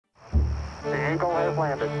The Eagle has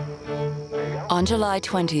landed. On July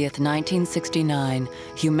 20th, 1969,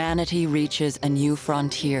 humanity reaches a new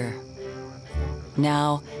frontier.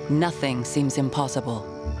 Now, nothing seems impossible.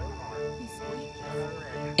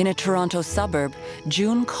 In a Toronto suburb,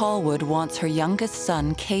 June Callwood wants her youngest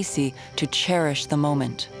son, Casey, to cherish the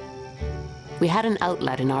moment. We had an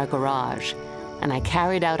outlet in our garage, and I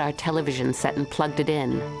carried out our television set and plugged it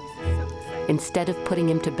in. Instead of putting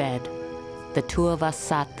him to bed, the two of us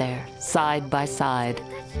sat there, side by side,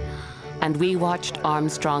 and we watched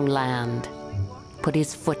Armstrong land, put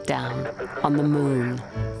his foot down on the moon.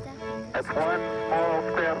 It's one small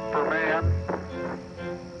step for man,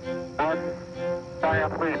 one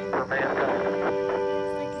giant leap for mankind.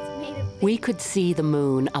 We could see the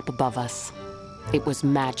moon up above us. It was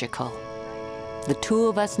magical. The two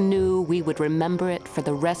of us knew we would remember it for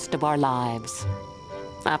the rest of our lives.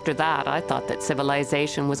 After that, I thought that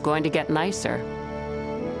civilization was going to get nicer.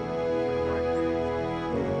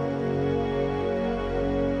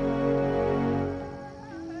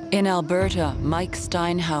 In Alberta, Mike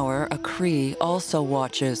Steinhauer, a Cree, also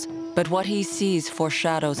watches, but what he sees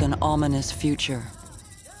foreshadows an ominous future.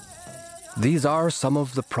 These are some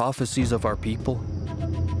of the prophecies of our people.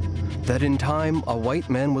 That in time, a white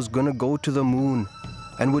man was gonna go to the moon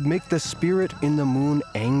and would make the spirit in the moon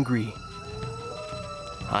angry.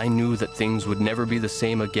 I knew that things would never be the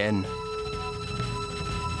same again.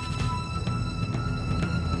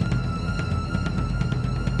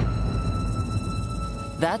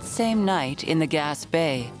 That same night in the Gas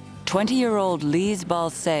Bay, 20-year-old Lise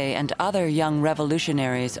Balsay and other young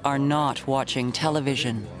revolutionaries are not watching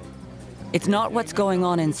television. It's not what's going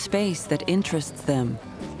on in space that interests them.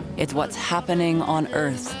 It's what's happening on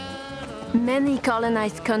Earth. Many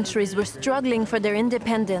colonized countries were struggling for their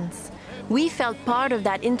independence. We felt part of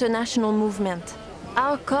that international movement.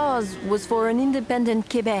 Our cause was for an independent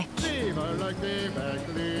Quebec.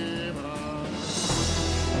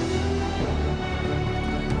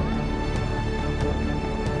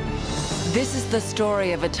 This is the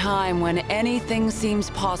story of a time when anything seems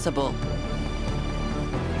possible.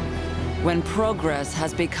 When progress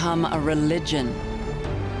has become a religion.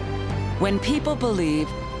 When people believe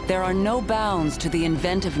there are no bounds to the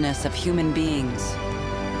inventiveness of human beings.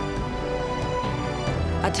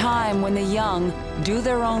 A time when the young do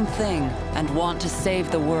their own thing and want to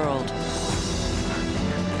save the world.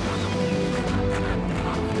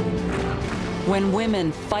 When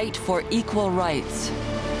women fight for equal rights.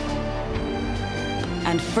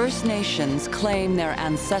 And First Nations claim their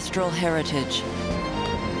ancestral heritage.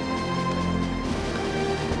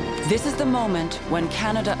 This is the moment when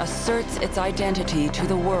Canada asserts its identity to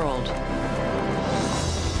the world.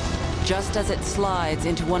 Just as it slides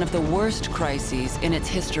into one of the worst crises in its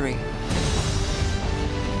history.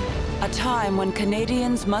 A time when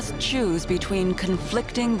Canadians must choose between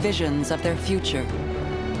conflicting visions of their future.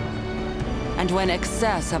 And when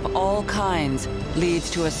excess of all kinds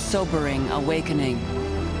leads to a sobering awakening.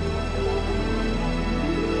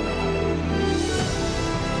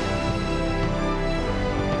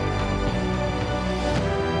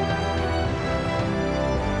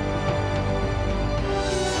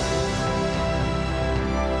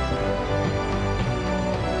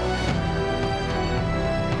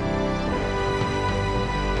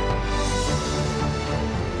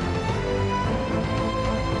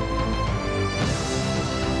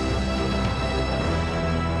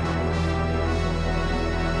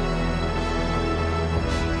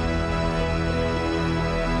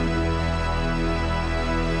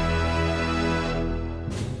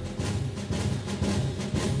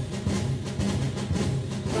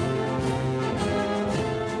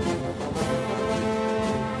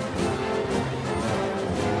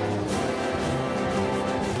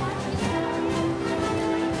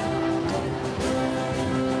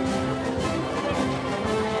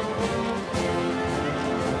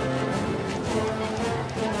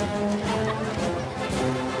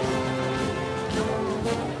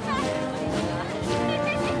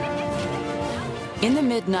 In the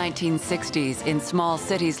mid-1960s, in small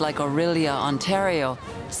cities like Orillia, Ontario,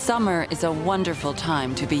 summer is a wonderful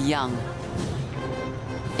time to be young.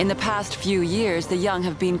 In the past few years, the young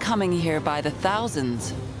have been coming here by the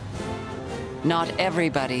thousands. Not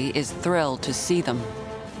everybody is thrilled to see them.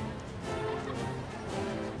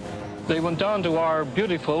 They went down to our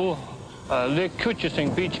beautiful Lake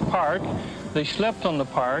Koochasing Beach Park. They slept on the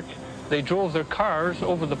park. They drove their cars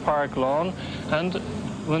over the park lawn, and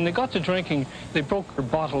when they got to drinking, they broke their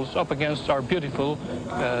bottles up against our beautiful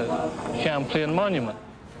Champlain monument.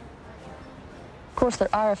 Of course, there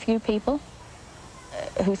are a few people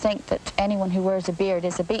who think that anyone who wears a beard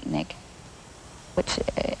is a beatnik, which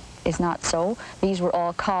is not so. These were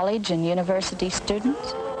all college and university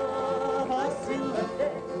students.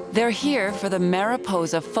 They're here for the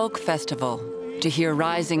Mariposa Folk Festival to hear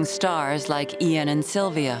rising stars like Ian and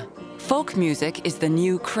Sylvia. Folk music is the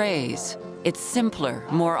new craze. It's simpler,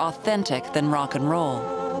 more authentic than rock and roll.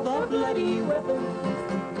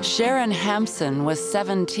 Sharon Hampson was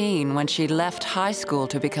 17 when she left high school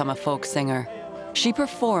to become a folk singer. She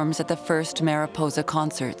performs at the first Mariposa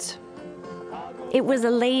concerts. It was a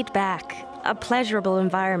laid-back, a pleasurable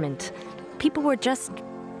environment. People were just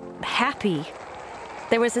happy.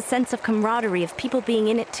 There was a sense of camaraderie, of people being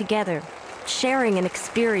in it together, sharing an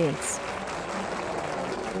experience.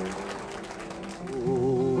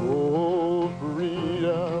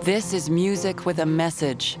 This is music with a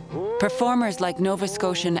message. Performers like Nova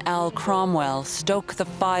Scotian Al Cromwell stoke the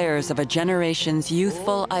fires of a generation's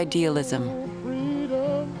youthful idealism.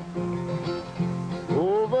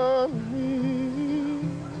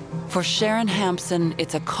 For Sharon Hampson,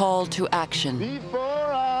 it's a call to action.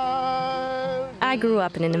 I grew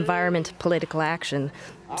up in an environment of political action,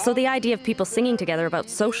 so the idea of people singing together about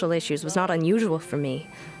social issues was not unusual for me.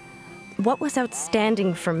 What was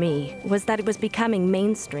outstanding for me was that it was becoming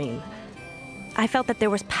mainstream. I felt that there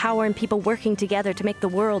was power in people working together to make the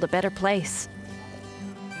world a better place.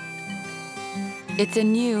 It's a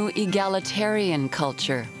new egalitarian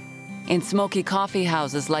culture. In smoky coffee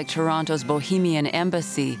houses like Toronto's Bohemian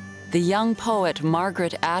Embassy, the young poet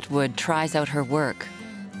Margaret Atwood tries out her work.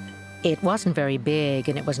 It wasn't very big,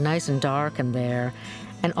 and it was nice and dark in there.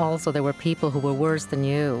 And also there were people who were worse than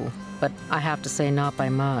you, but I have to say not by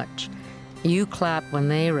much. You clapped when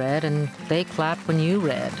they read, and they clapped when you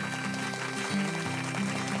read.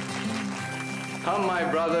 Come, my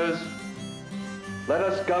brothers, let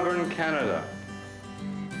us govern Canada.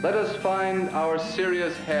 Let us find our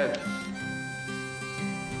serious head.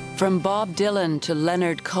 From Bob Dylan to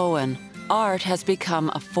Leonard Cohen, art has become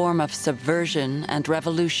a form of subversion and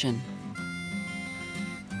revolution.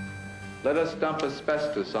 Let us dump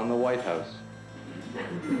asbestos on the White House.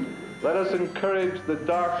 Let us encourage the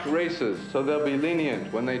dark races so they'll be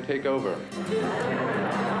lenient when they take over.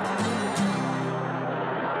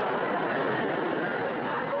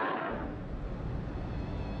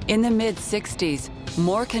 In the mid-60s,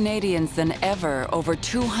 more Canadians than ever, over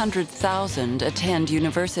 200,000, attend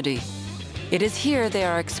university. It is here they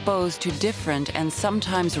are exposed to different and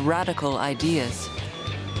sometimes radical ideas.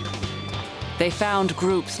 They found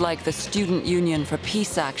groups like the Student Union for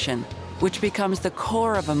Peace Action, which becomes the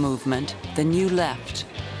core of a movement, the New Left.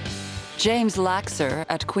 James Laxer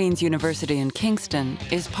at Queen's University in Kingston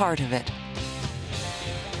is part of it.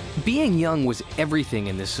 Being young was everything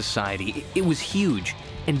in this society. It was huge.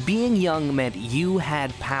 And being young meant you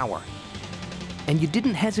had power. And you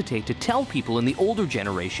didn't hesitate to tell people in the older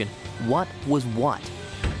generation what was what.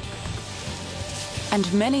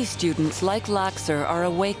 And many students like Laxer are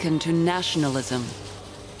awakened to nationalism.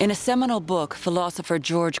 In a seminal book, philosopher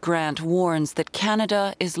George Grant warns that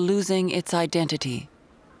Canada is losing its identity.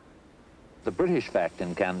 The British fact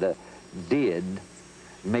in Canada did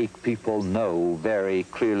make people know very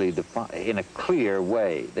clearly, in a clear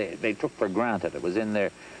way. They took for granted, it was in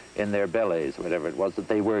their bellies, whatever it was, that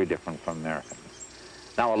they were different from Americans.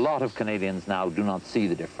 Now, a lot of Canadians now do not see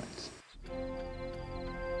the difference.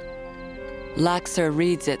 Laxer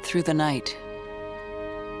reads it through the night.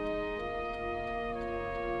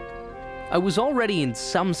 I was already in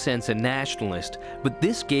some sense a nationalist, but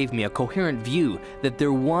this gave me a coherent view that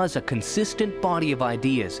there was a consistent body of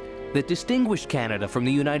ideas that distinguished Canada from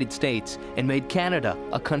the United States and made Canada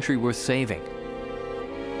a country worth saving.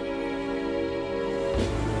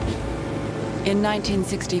 In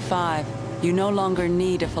 1965, you no longer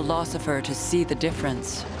need a philosopher to see the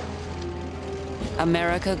difference.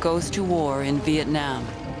 America goes to war in Vietnam.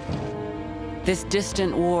 This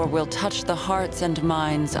distant war will touch the hearts and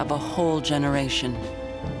minds of a whole generation.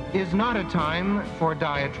 Is not a time for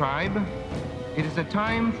diatribe. It is a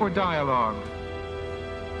time for dialogue.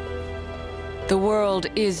 The world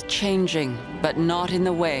is changing, but not in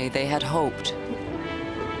the way they had hoped.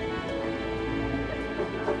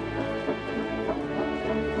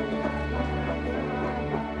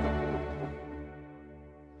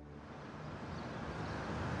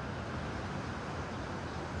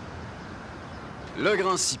 Le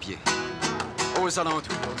Grand Six-Pieds. Aux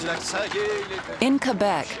alentours du lac Saguet. In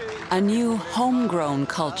Quebec, a new homegrown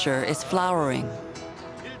culture is flowering.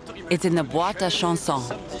 It's in the boîte à chansons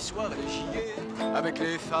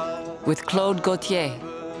with Claude Gauthier,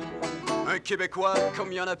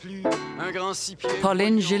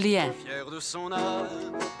 Pauline Julien,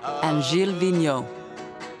 and Gilles Vigneault.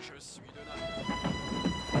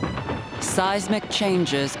 Seismic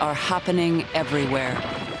changes are happening everywhere.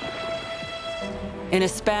 In a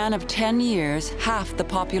span of 10 years, half the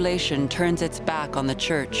population turns its back on the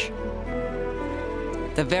church.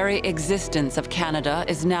 The very existence of Canada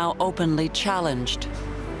is now openly challenged.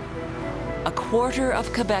 A quarter of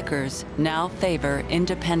Quebecers now favor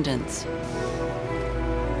independence.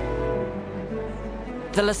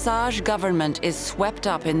 The Lesage government is swept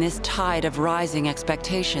up in this tide of rising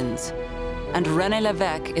expectations, and René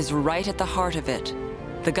Lévesque is right at the heart of it.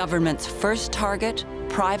 The government's first target,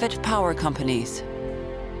 private power companies.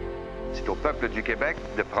 C'est au peuple du Québec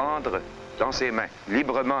de prendre dans ses mains,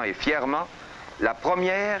 librement et fièrement, la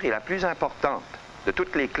première et la plus importante de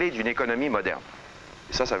toutes les clés d'une économie moderne.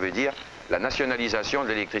 Et ça veut dire la nationalisation de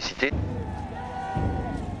l'électricité.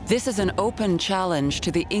 This is an open challenge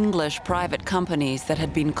to the English private companies that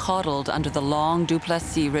had been coddled under the long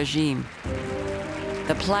Duplessis regime.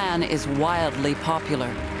 The plan is wildly popular.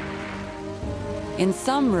 In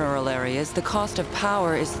some rural areas, the cost of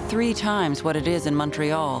power is 3 times what it is in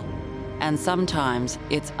Montreal, and sometimes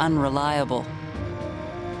it's unreliable.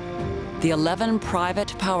 The 11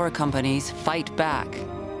 private power companies fight back.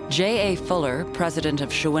 J.A. Fuller, president of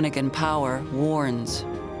Shawinigan Power, warns.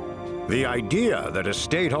 The idea that a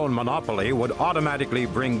state-owned monopoly would automatically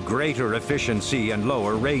bring greater efficiency and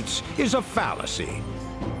lower rates is a fallacy.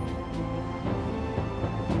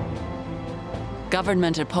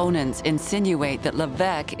 Government opponents insinuate that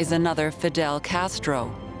Lévesque is another Fidel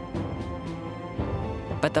Castro.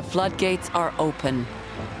 But the floodgates are open.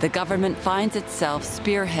 The government finds itself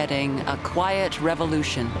spearheading a quiet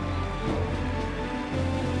revolution.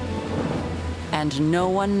 And no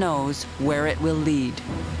one knows where it will lead.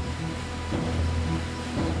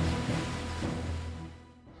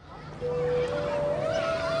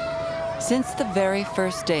 Since the very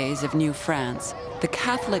first days of New France, the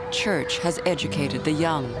Catholic Church has educated the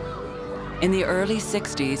young. In the early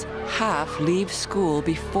 60s, half leave school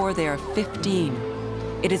before they are 15.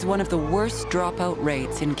 It is one of the worst dropout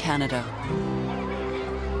rates in Canada.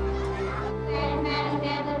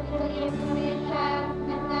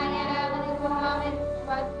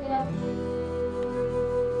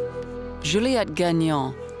 Juliette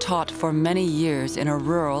Gagnon taught for many years in a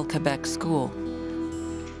rural Quebec school.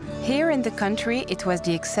 Here in the country, it was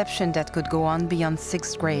the exception that could go on beyond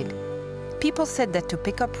 6th grade. People said that to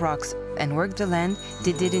pick up rocks and work the land,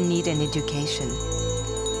 they didn't need an education.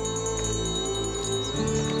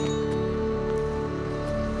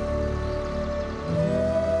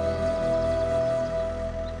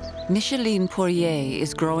 Micheline Poirier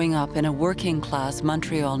is growing up in a working-class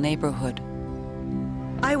Montreal neighborhood.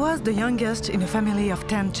 I was the youngest in a family of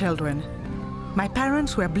 10 children. My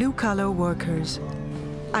parents were blue-collar workers.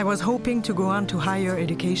 I was hoping to go on to higher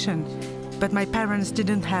education, but my parents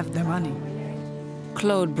didn't have the money.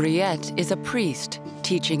 Claude Briette is a priest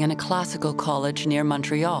teaching in a classical college near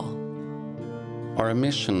Montreal. Our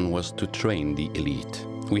mission was to train the elite.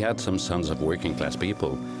 We had some sons of working-class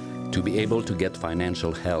people. To be able to get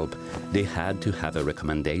financial help, they had to have a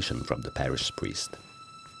recommendation from the parish priest.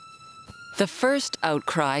 The first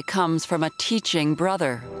outcry comes from a teaching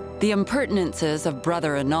brother. The impertinences of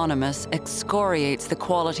Brother Anonymous excoriates the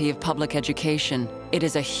quality of public education. It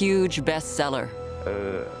is a huge bestseller.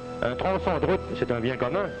 Un tronçon de route, c'est un bien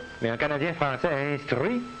commun, mais un Canadien français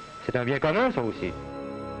instruit, c'est un bien commun, ça aussi.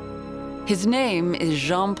 His name is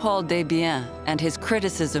Jean-Paul Desbiens, and his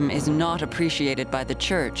criticism is not appreciated by the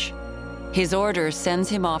Church. His order sends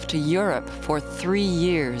him off to Europe for 3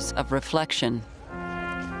 years of reflection.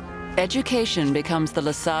 Education becomes the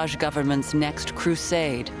Lesage government's next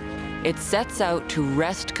crusade. It sets out to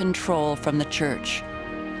wrest control from the Church.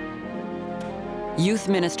 Youth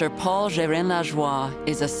Minister Paul Gérin-Lajoie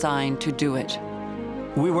is assigned to do it.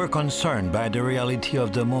 We were concerned by the reality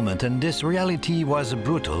of the moment, and this reality was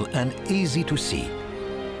brutal and easy to see.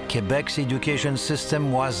 Quebec's education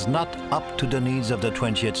system was not up to the needs of the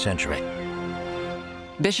 20th century.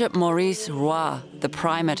 Bishop Maurice Roy, the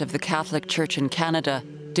primate of the Catholic Church in Canada,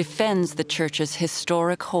 defends the Church's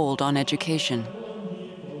historic hold on education.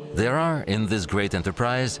 There are, in this great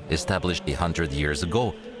enterprise, established 100 years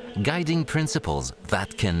ago, guiding principles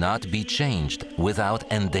that cannot be changed without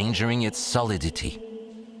endangering its solidity.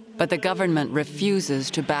 But the government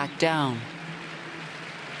refuses to back down.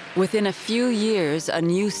 Within a few years, a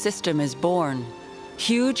new system is born.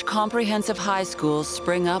 Huge comprehensive high schools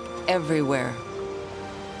spring up everywhere.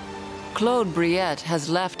 Claude Briette has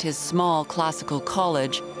left his small classical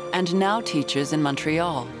college and now teaches in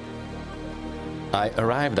Montreal. I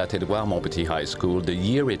arrived at Édouard-Montpetit High School the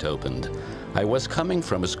year it opened. I was coming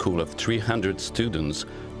from a school of 300 students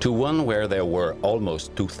to one where there were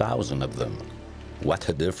almost 2,000 of them. What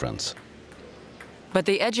a difference. But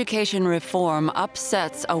the education reform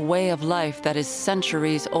upsets a way of life that is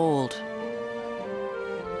centuries old.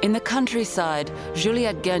 In the countryside,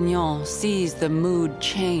 Juliette Gagnon sees the mood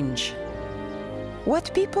change.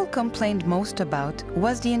 What people complained most about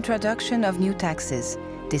was the introduction of new taxes.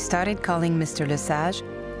 They started calling Mr. Lesage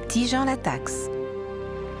Tigeant la taxe.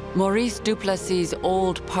 Maurice Duplessis'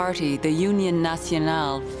 old party, the Union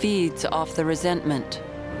Nationale, feeds off the resentment.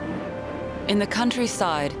 In the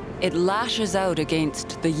countryside, it lashes out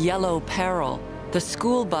against the yellow peril, the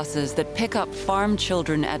school buses that pick up farm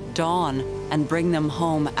children at dawn and bring them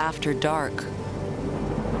home after dark.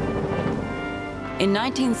 In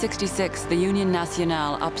 1966, the Union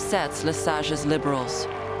Nationale upsets Lesage's Liberals.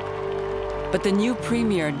 But the new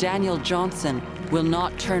Premier, Daniel Johnson, will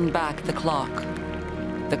not turn back the clock.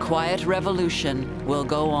 The quiet revolution will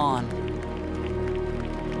go on.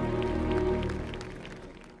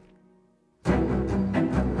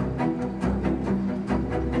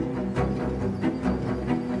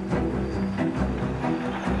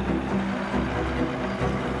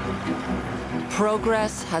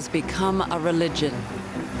 Progress has become a religion.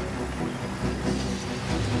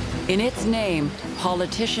 In its name,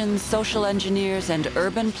 politicians, social engineers, and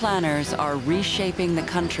urban planners are reshaping the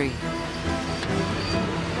country.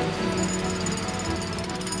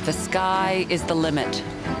 The sky is the limit.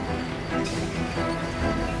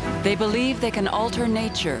 They believe they can alter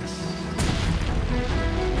nature.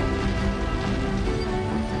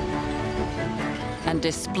 And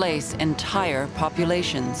displace entire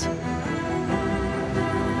populations.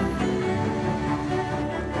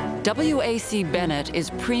 W.A.C. Bennett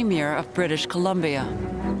is Premier of British Columbia.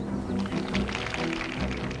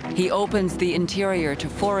 He opens the interior to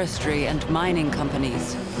forestry and mining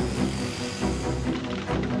companies.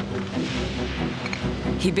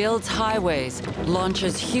 He builds highways,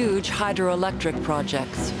 launches huge hydroelectric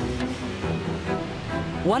projects.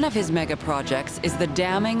 One of his mega projects is the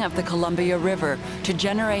damming of the Columbia River to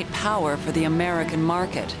generate power for the American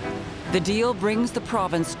market. The deal brings the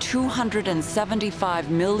province $275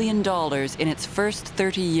 million in its first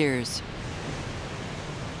 30 years.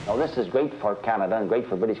 Now, this is great for Canada and great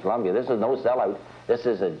for British Columbia. This is no sellout. This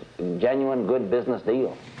is a genuine good business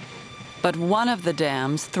deal. But one of the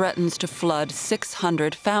dams threatens to flood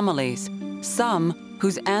 600 families, some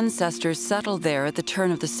whose ancestors settled there at the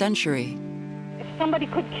turn of the century. If somebody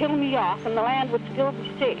could kill me off and the land would still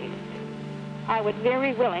be saved, I would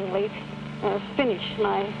very willingly finish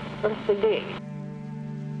my earthly day.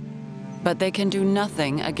 But they can do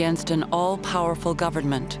nothing against an all-powerful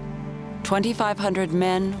government. 2,500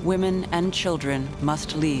 men, women, and children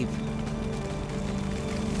must leave.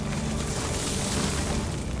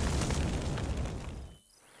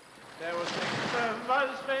 There was 6 of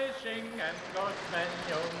us fishing, and Scotsmen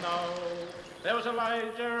you'll know. There was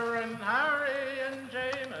Elijah and Harry and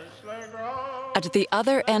James Legrove. At the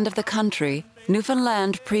other end of the country,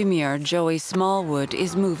 Newfoundland Premier Joey Smallwood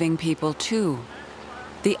is moving people too.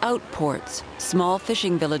 The outports, small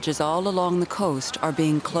fishing villages all along the coast, are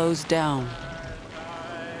being closed down.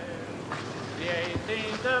 The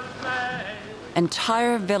 18th of May.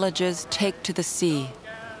 Entire villages take to the sea.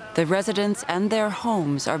 The residents and their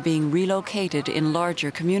homes are being relocated in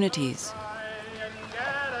larger communities.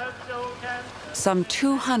 Some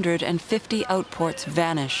 250 outports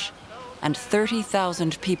vanish, and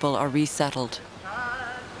 30,000 people are resettled.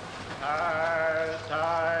 I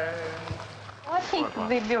think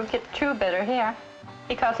we will get through better here,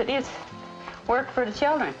 because it is work for the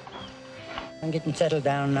children. I'm getting settled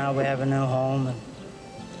down now. We have a new home, and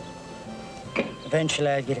eventually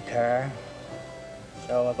I'll get a car.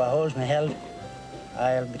 So if I hold my health,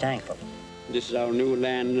 I'll be thankful. This is our new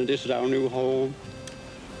land, and this is our new home.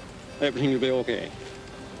 Everything will be okay.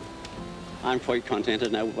 I'm quite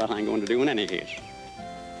contented now with what I'm going to do in any case.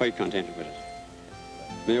 Quite contented with it.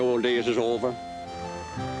 The old days is over.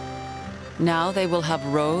 Now they will have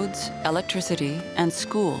roads, electricity, and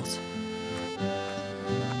schools.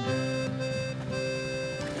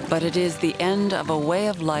 But it is the end of a way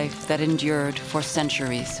of life that endured for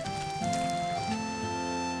centuries.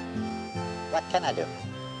 What can I do?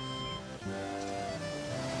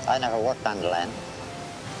 I never worked on the land.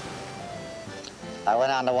 I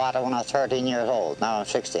went on the water when I was 13 years old. Now I'm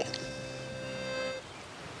 60.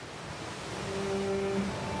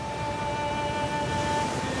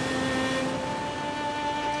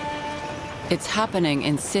 It's happening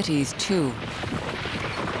in cities too.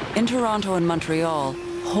 In Toronto and Montreal,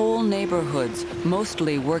 whole neighborhoods,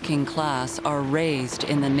 mostly working class, are razed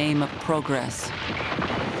in the name of progress.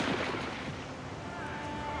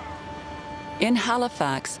 In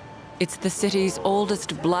Halifax, it's the city's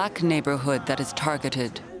oldest black neighborhood that is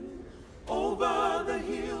targeted. Over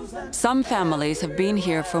Some families have been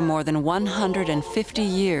here for more than 150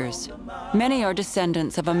 years. Many are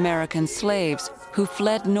descendants of American slaves who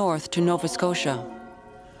fled north to Nova Scotia.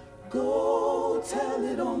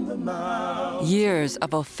 Years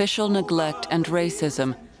of official neglect and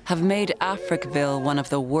racism have made Africville one of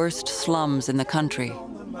the worst slums in the country.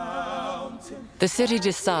 The city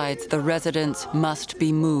decides the residents must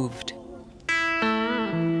be moved.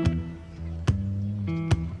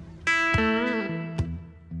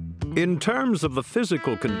 In terms of the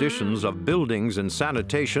physical conditions of buildings and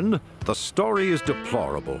sanitation, the story is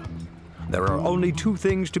deplorable. There are only two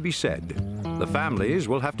things to be said. The families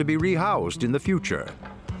will have to be rehoused in the future.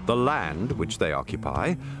 The land, which they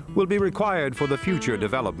occupy, will be required for the future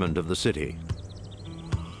development of the city.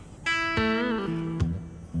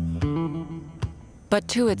 But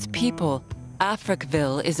to its people,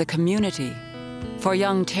 Africville is a community. For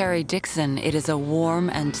young Terry Dixon, it is a warm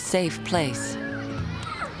and safe place.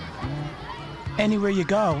 Anywhere you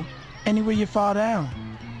go, anywhere you fall down,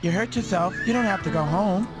 you hurt yourself, you don't have to go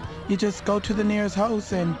home. You just go to the nearest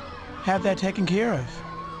house and have that taken care of.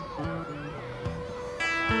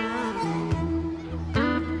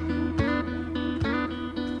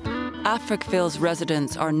 Africville's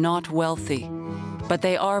residents are not wealthy, but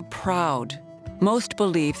they are proud. Most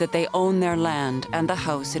believe that they own their land and the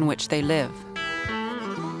house in which they live.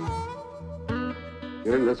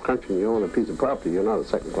 You're in this country and you own a piece of property, you're not a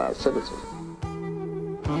second-class citizen.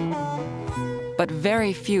 But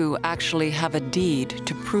very few actually have a deed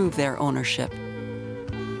to prove their ownership.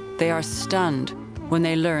 They are stunned when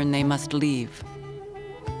they learn they must leave.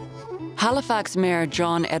 Halifax Mayor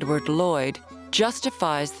John Edward Lloyd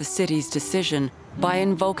justifies the city's decision by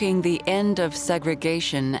invoking the end of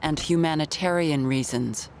segregation and humanitarian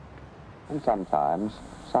reasons. And sometimes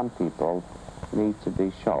some people need to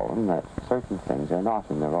be shown that certain things are not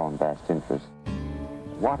in their own best interest.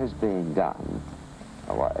 What is being done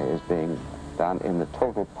in the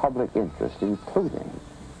total public interest, including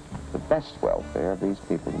the best welfare of these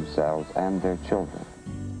people themselves and their children.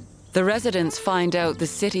 The residents find out the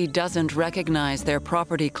city doesn't recognize their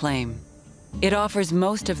property claim. It offers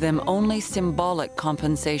most of them only symbolic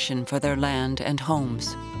compensation for their land and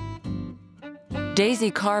homes.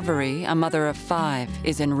 Daisy Carvery, a mother of 5,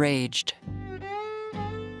 is enraged.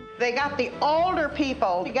 They got the older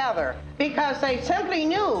people together because they simply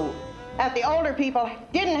knew that the older people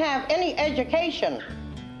didn't have any education.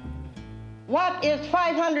 What is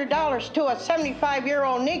 $500 to a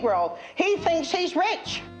 75-year-old Negro? He thinks he's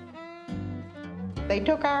rich. They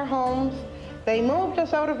took our homes. They moved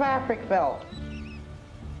us out of Africville.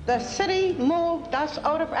 The city moved us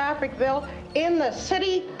out of Africville in the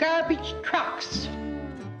city garbage trucks.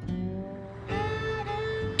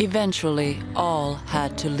 Eventually, all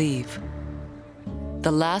had to leave.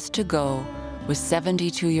 The last to go was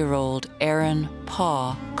 72-year-old Aaron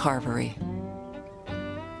Pa Carvery.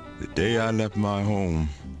 The day I left my home,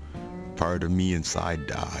 part of me inside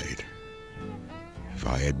died. If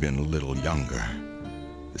I had been a little younger,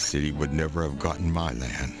 the city would never have gotten my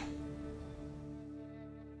land.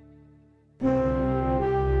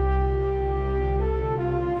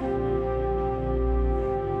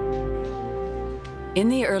 In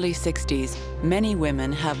the early 60s, many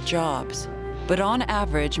women have jobs, but on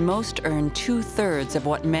average, most earn 2/3 of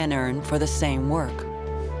what men earn for the same work.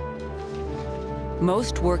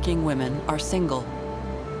 Most working women are single.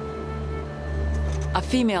 A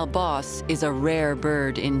female boss is a rare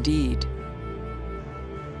bird indeed.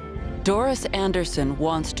 Doris Anderson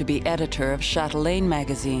wants to be editor of Chatelaine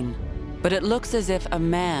magazine, but it looks as if a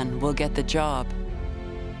man will get the job.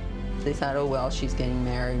 They thought, oh, well, she's getting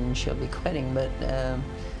married and she'll be quitting, but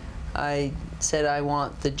I said I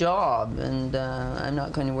want the job and I'm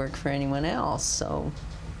not going to work for anyone else, so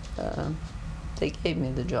they gave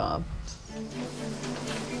me the job.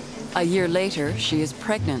 A year later, she is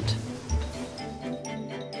pregnant.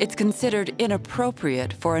 It's considered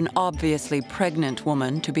inappropriate for an obviously pregnant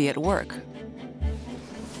woman to be at work.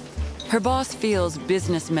 Her boss feels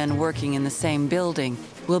businessmen working in the same building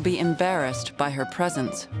will be embarrassed by her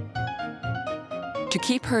presence. To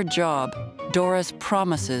keep her job, Doris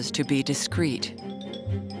promises to be discreet.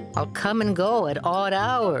 I'll come and go at odd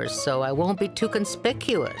hours, so I won't be too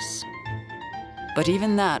conspicuous. But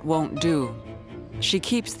even that won't do. She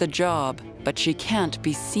keeps the job, but she can't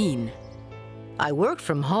be seen. I worked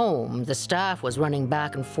from home. The staff was running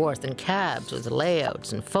back and forth in cabs with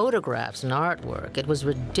layouts and photographs and artwork. It was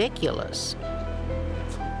ridiculous.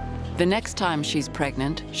 The next time she's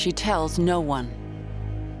pregnant, she tells no one.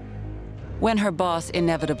 When her boss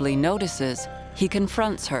inevitably notices, he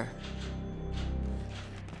confronts her.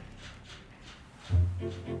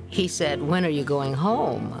 He said, "When are you going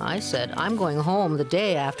home?" I said, "I'm going home the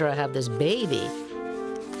day after I have this baby."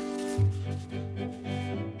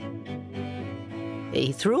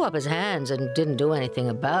 He threw up his hands and didn't do anything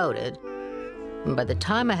about it. By the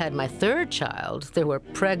time I had my third child, there were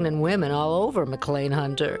pregnant women all over McLean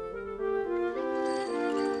Hunter.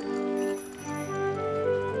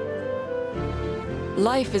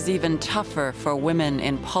 Life is even tougher for women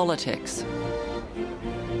in politics.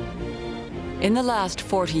 In the last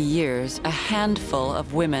 40 years, a handful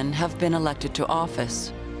of women have been elected to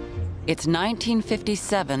office. It's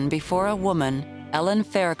 1957 before a woman, Ellen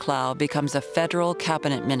Fairclough, becomes a federal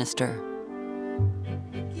cabinet minister.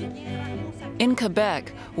 In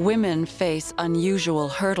Quebec, women face unusual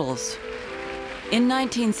hurdles. In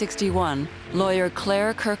 1961, lawyer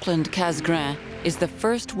Claire Kirkland-Casgrain is the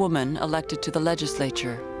first woman elected to the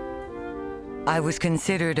legislature. I was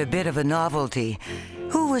considered a bit of a novelty.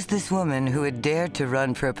 Who was this woman who had dared to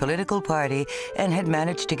run for a political party and had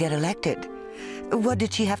managed to get elected? What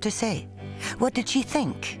did she have to say? What did she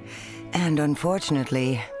think? And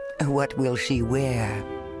unfortunately, what will she wear?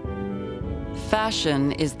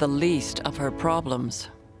 Fashion is the least of her problems.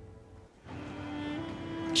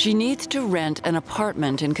 She needs to rent an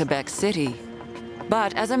apartment in Quebec City.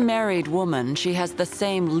 But as a married woman, she has the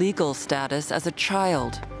same legal status as a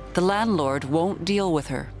child. The landlord won't deal with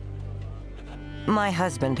her. My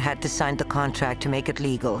husband had to sign the contract to make it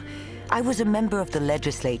legal. I was a member of the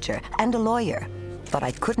legislature and a lawyer, but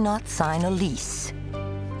I could not sign a lease.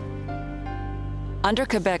 Under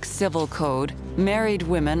Quebec's civil code, married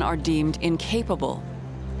women are deemed incapable.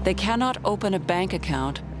 They cannot open a bank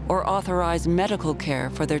account or authorize medical care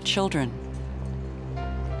for their children.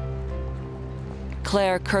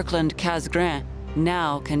 Claire Kirkland-Casgrain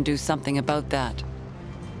now can do something about that.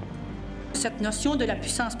 Cette notion de la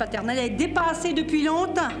puissance paternelle est dépassée depuis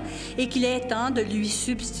longtemps et qu'il est temps de lui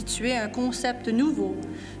substituer un concept nouveau,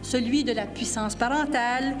 celui de la puissance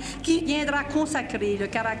parentale, qui viendra consacrer le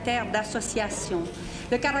caractère d'association,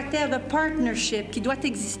 le caractère de partnership qui doit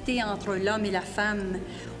exister entre l'homme et la femme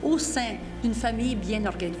au sein d'une famille bien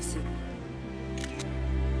organisée.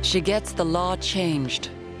 She gets the law changed.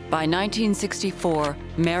 By 1964,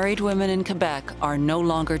 married women in Quebec are no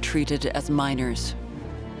longer treated as minors.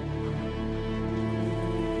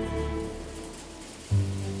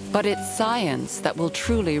 But it's science that will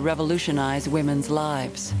truly revolutionize women's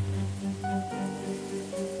lives.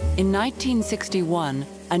 In 1961,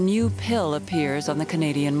 a new pill appears on the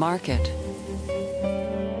Canadian market.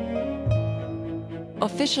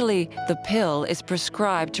 Officially, the pill is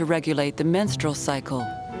prescribed to regulate the menstrual cycle.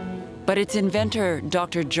 But its inventor,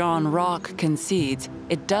 Dr. John Rock, concedes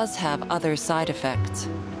it does have other side effects.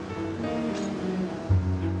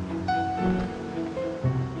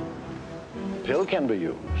 The pill can be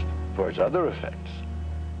used for its other effects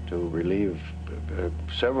to relieve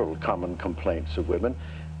several common complaints of women.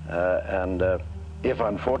 If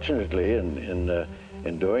unfortunately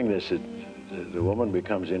in doing this, the woman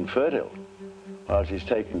becomes infertile while she's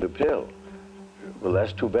taking the pill, well,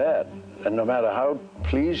 that's too bad. And no matter how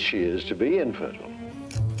pleased she is to be infertile.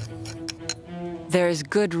 There is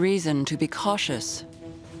good reason to be cautious.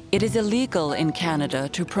 It is illegal in Canada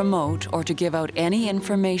to promote or to give out any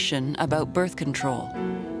information about birth control.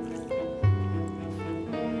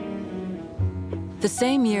 The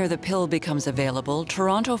same year the pill becomes available,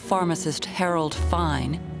 Toronto pharmacist Harold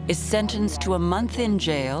Fine is sentenced to a month in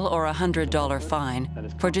jail or a $100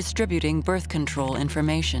 fine for distributing birth control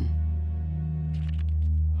information.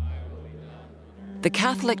 The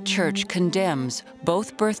Catholic Church condemns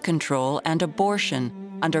both birth control and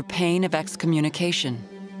abortion under pain of excommunication.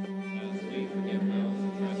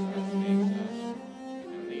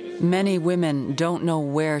 Many women don't know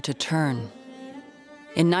where to turn.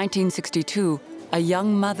 In 1962, a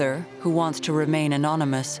young mother who wants to remain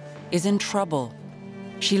anonymous is in trouble.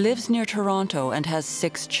 She lives near Toronto and has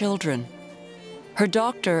 6 children. Her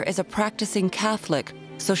doctor is a practicing Catholic,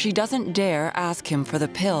 so she doesn't dare ask him for the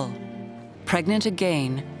pill. Pregnant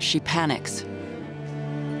again, she panics.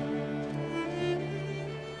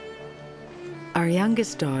 Our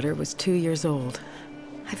youngest daughter was 2 years old.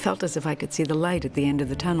 I felt as if I could see the light at the end of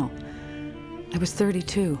the tunnel. I was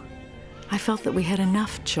 32. I felt that we had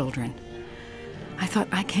enough children. I thought,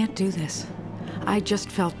 I can't do this. I just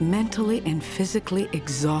felt mentally and physically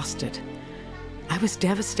exhausted. I was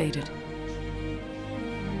devastated.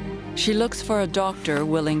 She looks for a doctor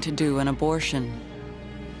willing to do an abortion.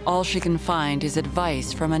 All she can find is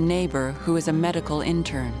advice from a neighbor who is a medical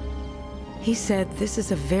intern. He said, this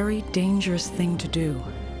is a very dangerous thing to do.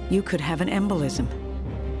 You could have an embolism.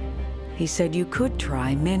 He said you could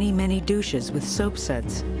try many, many douches with soap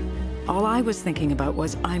suds. All I was thinking about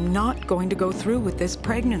was, I'm not going to go through with this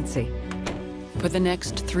pregnancy. For the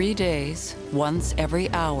next 3 days, once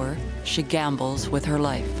every hour, she gambles with her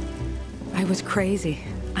life. I was crazy.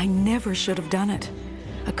 I never should have done it.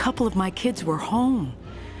 A couple of my kids were home.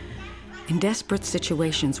 In desperate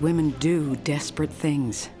situations, women do desperate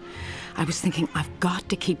things. I was thinking, I've got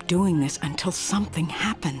to keep doing this until something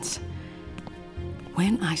happens.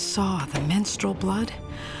 When I saw the menstrual blood,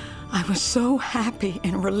 I was so happy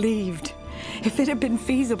and relieved. If it had been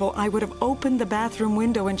feasible, I would have opened the bathroom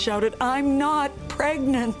window and shouted, "I'm not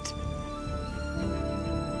pregnant!"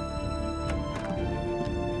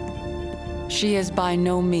 She is by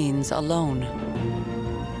no means alone.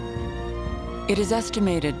 It is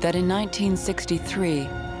estimated that in 1963,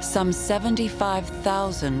 some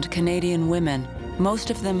 75,000 Canadian women, most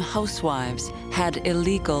of them housewives, had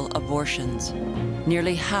illegal abortions.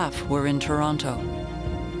 Nearly half were in Toronto.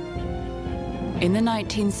 In the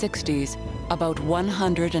 1960s, about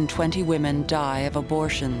 120 women die of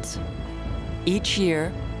abortions. Each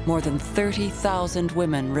year, more than 30,000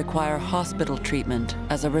 women require hospital treatment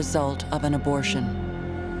as a result of an abortion.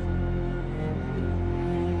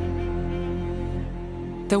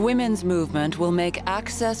 The women's movement will make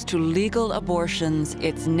access to legal abortions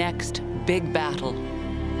its next big battle.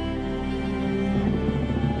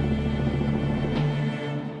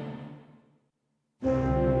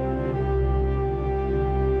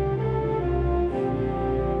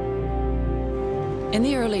 In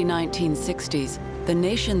the early 1960s, the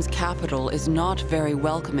nation's capital is not very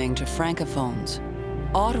welcoming to francophones.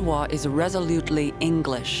 Ottawa is resolutely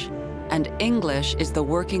English, and English is the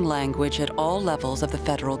working language at all levels of the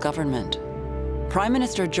federal government. Prime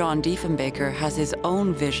Minister John Diefenbaker has his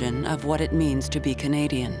own vision of what it means to be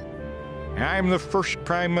Canadian. I'm the first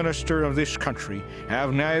Prime Minister of this country,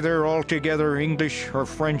 have neither altogether English or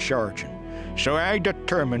French origin. So I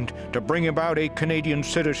determined to bring about a Canadian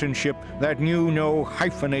citizenship that knew no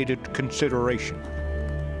hyphenated consideration.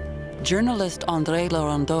 Journalist André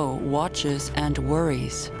Laurendeau watches and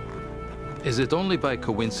worries. Is it only by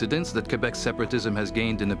coincidence that Quebec separatism has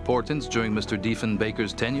gained in importance during Mr.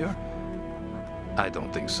 Diefenbaker's tenure? I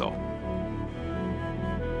don't think so.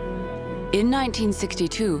 In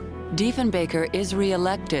 1962, Diefenbaker is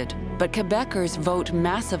re-elected, but Quebecers vote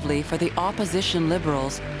massively for the opposition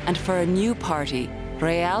Liberals and for a new party,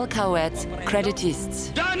 Réal Cahouette's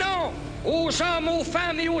Créditistes. Donnons aux hommes, aux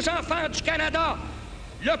femmes et aux enfants du Canada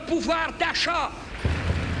le pouvoir d'achat.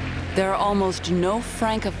 There are almost no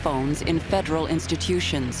francophones in federal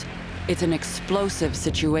institutions. It's an explosive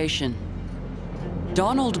situation.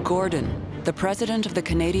 Donald Gordon, the president of the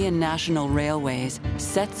Canadian National Railways,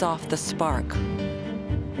 sets off the spark.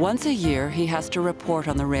 Once a year, he has to report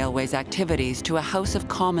on the railway's activities to a House of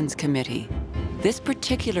Commons committee. This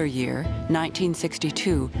particular year,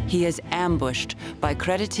 1962, he is ambushed by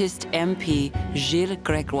Créditiste MP Gilles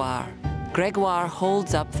Grégoire. Grégoire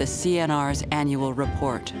holds up the CNR's annual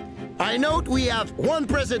report. I note we have 1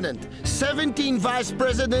 president, 17 vice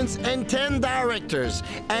presidents, and 10 directors,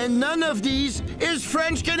 and none of these is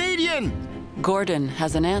French-Canadian. Gordon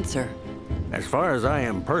has an answer. As far as I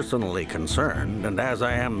am personally concerned, and as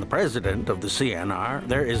I am the president of the CNR,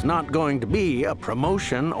 there is not going to be a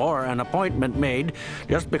promotion or an appointment made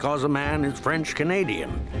just because a man is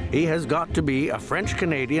French-Canadian. He has got to be a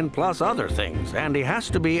French-Canadian plus other things, and he has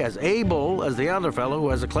to be as able as the other fellow who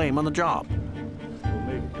has a claim on the job.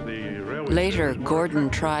 Later, Gordon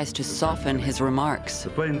tries to soften his remarks. The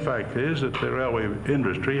plain fact is that the railway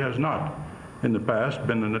industry has not, in the past,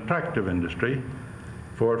 been an attractive industry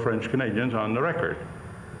for French Canadians on the record.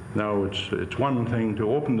 Now, it's one thing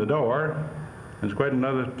to open the door, and it's quite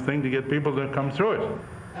another thing to get people to come through it.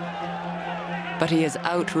 But he has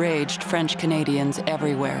outraged French Canadians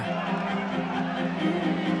everywhere.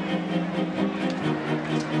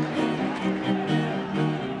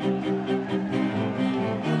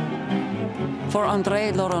 For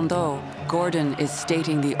André Laurendeau, Gordon is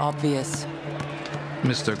stating the obvious.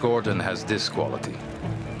 Mr. Gordon has this quality.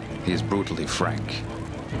 He is brutally frank.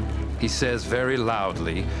 He says very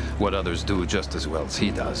loudly what others do just as well as he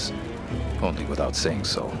does, only without saying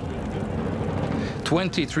so.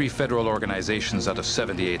 23 federal organizations out of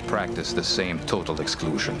 78 practice the same total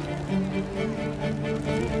exclusion.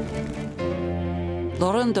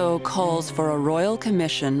 Laurendeau calls for a royal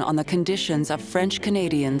commission on the conditions of French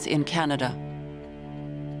Canadians in Canada.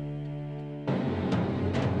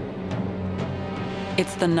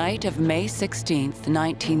 It's the night of May 16th,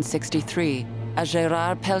 1963, at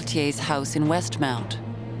Gérard Peltier's house in Westmount.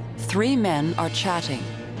 3 men are chatting: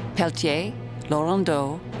 Peltier,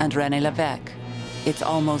 Laurendeau, and René Lévesque. It's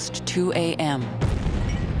almost 2 a.m.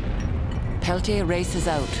 Peltier races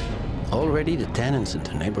out. Already the tenants in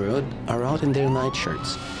the neighborhood are out in their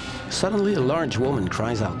nightshirts. Suddenly a large woman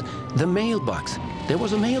cries out, "The mailbox! There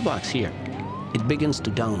was a mailbox here!" It begins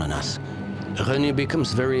to dawn on us. René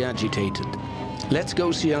becomes very agitated. "Let's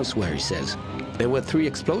go see elsewhere," he says. "There were 3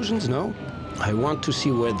 explosions, no? I want to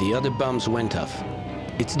see where the other bombs went off."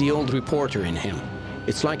 It's the old reporter in him.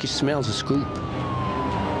 It's like he smells a scoop.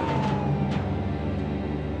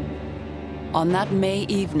 On that May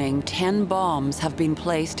evening, 10 bombs have been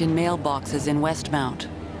placed in mailboxes in Westmount.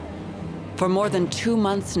 For more than 2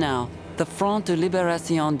 months now, the Front de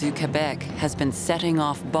Libération du Québec has been setting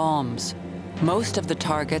off bombs. Most of the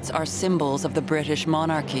targets are symbols of the British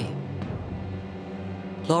monarchy.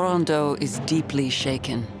 Laurendeau is deeply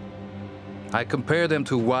shaken. I compare them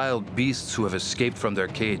to wild beasts who have escaped from their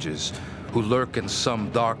cages, who lurk in some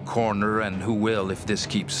dark corner and who will, if this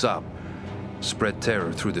keeps up, spread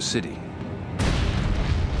terror through the city.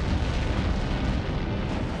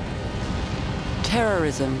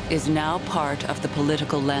 Terrorism is now part of the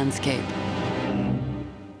political landscape.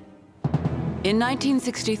 In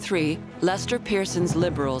 1963, Lester Pearson's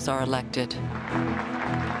Liberals are elected.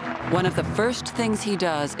 One of the first things he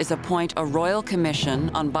does is appoint a royal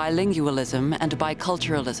commission on bilingualism and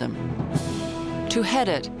biculturalism. To head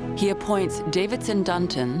it, he appoints Davidson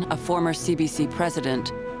Dunton, a former CBC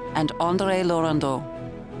president, and André Laurendeau.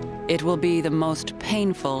 It will be the most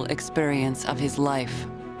painful experience of his life.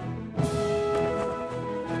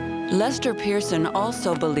 Lester Pearson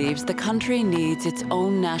also believes the country needs its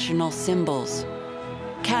own national symbols.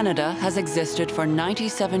 Canada has existed for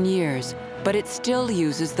 97 years, but it still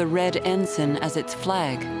uses the red ensign as its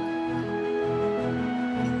flag.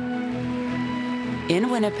 In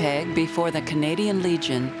Winnipeg, before the Canadian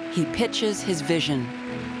Legion, he pitches his vision.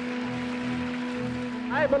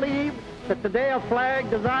 I believe that the day of flag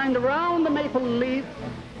designed around the maple leaf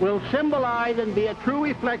will symbolize and be a true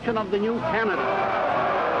reflection of the new Canada.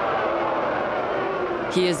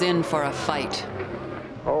 He is in for a fight.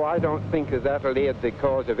 Oh, I don't think that that'll aid the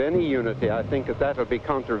cause of any unity. I think that that'll be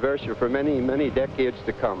controversial for many, many decades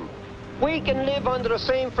to come. We can live under the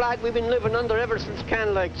same flag we've been living under ever since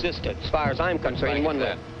Canada existed, as far as I'm concerned. One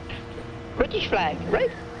way. British flag,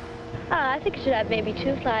 right? I think it should have maybe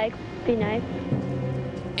 2 flags. Be nice.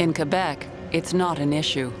 In Quebec, it's not an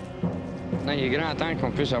issue. Non, il est grand temps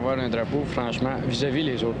qu'on puisse avoir un drapeau, franchement, vis-à-vis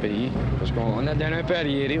les autres pays, parce qu'on a donné un peu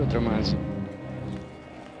arriéré, autrement dit.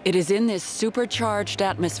 It is in this supercharged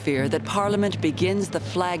atmosphere that Parliament begins the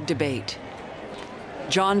flag debate.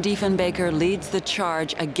 John Diefenbaker leads the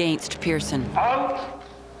charge against Pearson. Out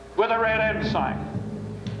with a red ensign.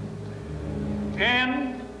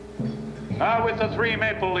 In with the 3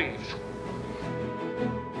 maple leaves.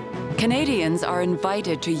 Canadians are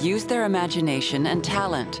invited to use their imagination and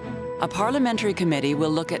talent. A parliamentary committee will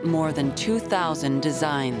look at more than 2,000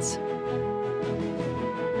 designs.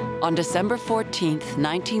 On December 14th,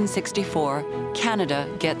 1964, Canada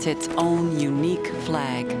gets its own unique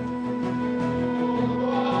flag.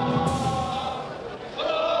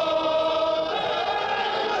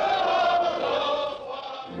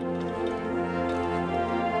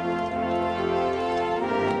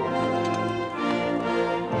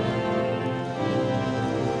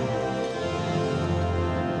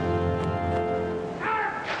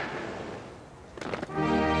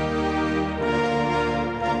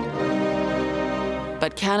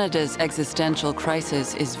 But Canada's existential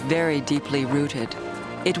crisis is very deeply rooted.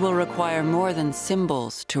 It will require more than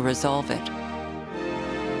symbols to resolve it.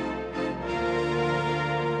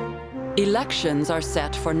 Elections are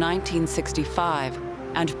set for 1965,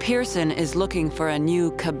 and Pearson is looking for a new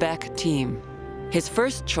Quebec team. His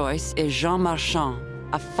first choice is Jean Marchand,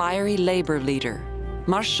 a fiery labor leader.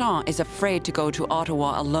 Marchand is afraid to go to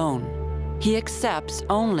Ottawa alone. He accepts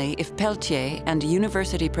only if Pelletier and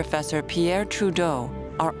university professor Pierre Trudeau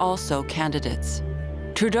are also candidates.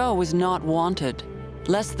 Trudeau was not wanted.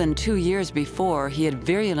 Less than 2 years before, he had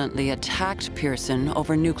virulently attacked Pearson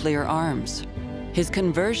over nuclear arms. His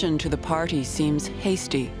conversion to the party seems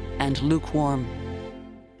hasty and lukewarm.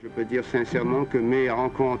 Je peux dire sincèrement que mes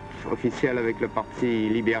rencontres officielles avec le Parti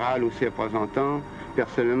libéral ou ses représentants,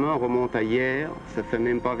 personnellement, remontent à hier. Ça fait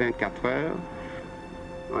même pas 24 heures.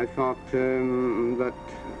 I thought that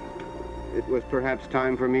it was perhaps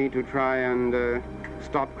time for me to try and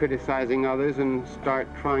stop criticizing others and start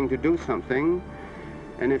trying to do something.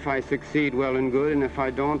 And if I succeed, well and good, and if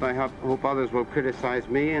I don't, I hope others will criticize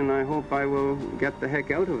me, and I hope I will get the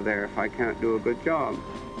heck out of there if I can't do a good job.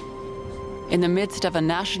 In the midst of a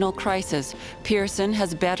national crisis, Pearson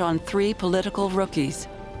has bet on 3 political rookies.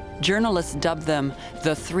 Journalists dub them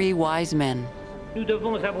the 3 wise men. Nous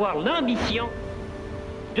devons avoir l'ambition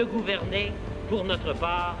de gouverner pour notre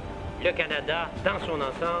part le Canada dans son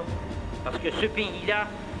ensemble, parce que ce pays-là,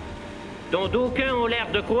 dont d'aucuns ont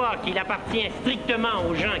l'air de croire qu'il appartient strictement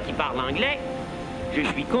aux gens qui parlent anglais, je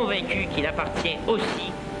suis convaincu qu'il appartient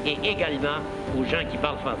aussi et également aux gens qui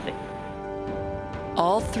parlent français.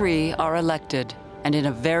 All three are elected, and in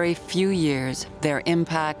a very few years, their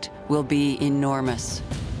impact will be enormous.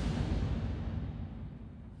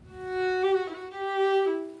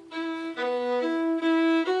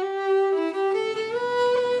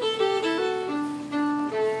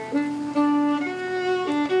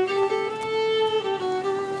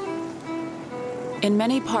 In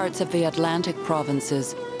many parts of the Atlantic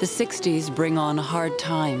provinces, the 60s bring on hard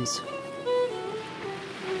times.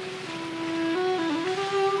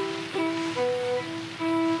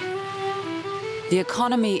 The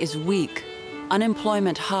economy is weak,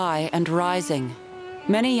 unemployment high and rising.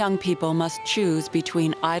 Many young people must choose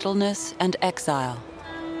between idleness and exile.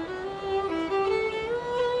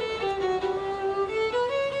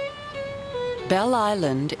 Belle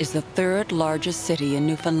Island is the third largest city in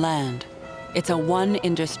Newfoundland. It's a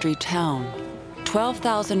one-industry town.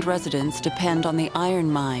 12,000 residents depend on the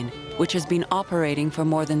iron mine, which has been operating for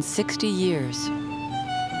more than 60 years.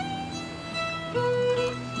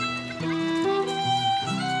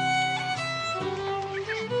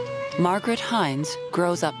 Margaret Hines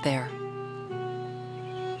grows up there.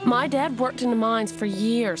 My dad worked in the mines for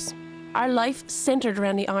years. Our life centered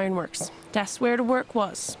around the ironworks. That's where the work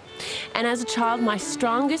was. And as a child, my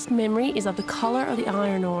strongest memory is of the color of the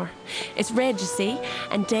iron ore. It's red, you see,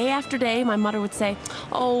 and day after day, my mother would say,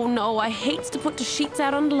 "Oh no, I hates to put the sheets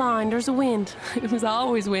out on the line, there's a wind." It was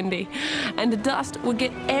always windy, and the dust would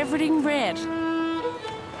get everything red.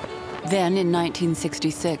 Then in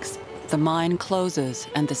 1966, the mine closes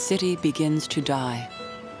and the city begins to die.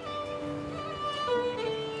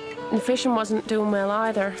 And fishing wasn't doing well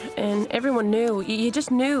either, and everyone knew, you just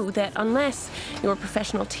knew that unless you were a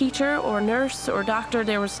professional teacher or nurse or doctor,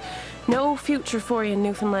 there was no future for you in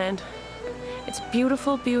Newfoundland. It's a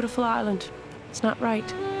beautiful, beautiful island. It's not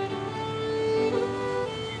right.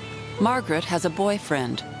 Margaret has a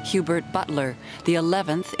boyfriend, Hubert Butler, the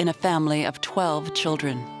 11th in a family of 12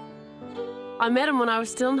 children. I met him when I was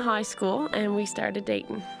still in high school, and we started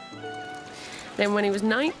dating. Then when he was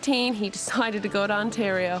 19, he decided to go to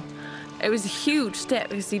Ontario. It was a huge step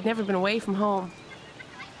because he'd never been away from home.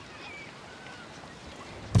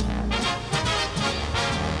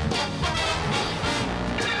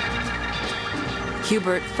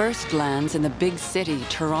 Hubert first lands in the big city,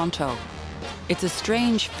 Toronto. It's a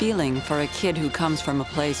strange feeling for a kid who comes from a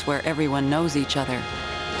place where everyone knows each other.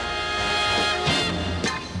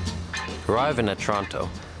 Arriving at Toronto,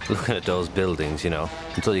 looking at those buildings, you know,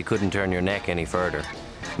 until you couldn't turn your neck any further.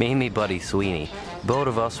 Me and me buddy Sweeney, both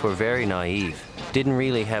of us were very naive, didn't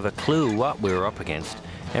really have a clue what we were up against,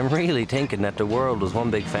 and really thinking that the world was one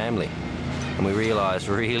big family. And we realized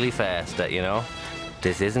really fast that, you know,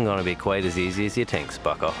 this isn't going to be quite as easy as you think,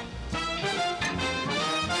 Spucko.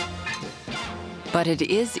 But it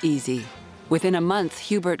is easy. Within a month,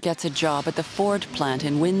 Hubert gets a job at the Ford plant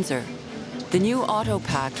in Windsor. The new auto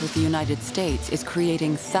pact with the United States is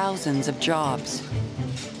creating thousands of jobs.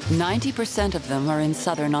 90% of them are in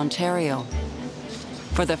southern Ontario.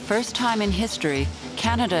 For the first time in history,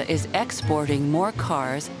 Canada is exporting more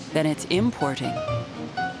cars than it's importing.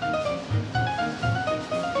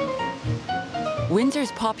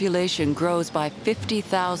 Windsor's population grows by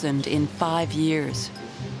 50,000 in 5 years.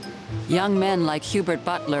 Young men like Hubert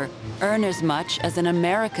Butler earn as much as an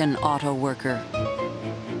American auto worker.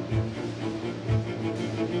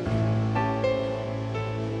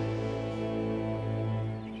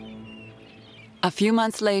 A few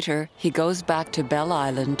months later, he goes back to Belle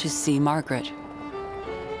Island to see Margaret.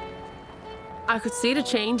 I could see the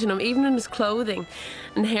change in him, even in his clothing.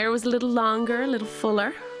 And hair was a little longer, a little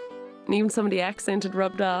fuller. And even some of the accent had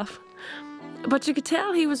rubbed off. But you could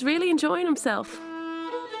tell he was really enjoying himself.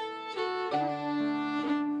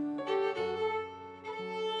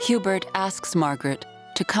 Hubert asks Margaret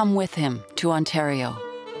to come with him to Ontario.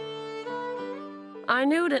 I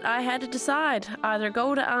knew that I had to decide, either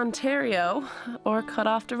go to Ontario or cut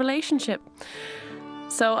off the relationship.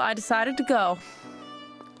 So I decided to go.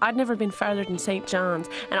 I'd never been farther than St. John's,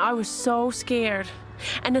 and I was so scared.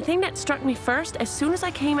 And the thing that struck me first, as soon as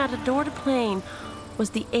I came out the door of the plane, was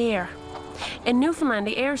the air. In Newfoundland,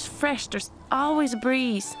 the air's fresh, there's always a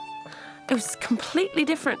breeze. It was completely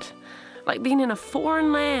different, like being in a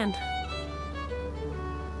foreign land.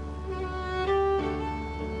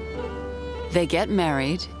 They get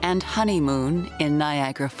married and honeymoon in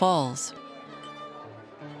Niagara Falls.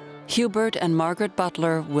 Hubert and Margaret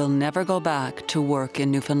Butler will never go back to work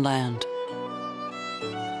in Newfoundland.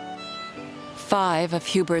 5 of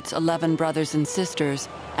Hubert's 11 brothers and sisters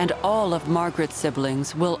and all of Margaret's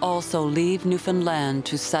siblings will also leave Newfoundland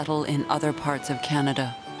to settle in other parts of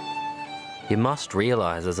Canada. You must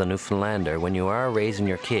realize as a Newfoundlander, when you are raising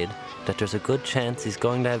your kid, that there's a good chance he's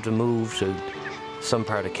going to have to move to some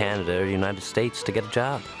part of Canada or the United States to get a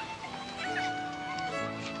job.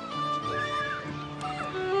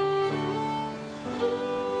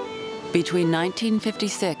 Between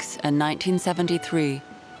 1956 and 1973,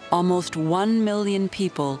 almost 1 million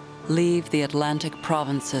people leave the Atlantic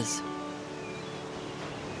provinces.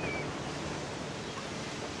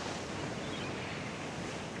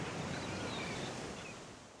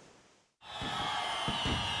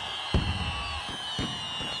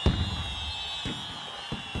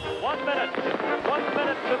 One minute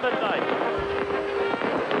to midnight.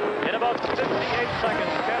 In about 58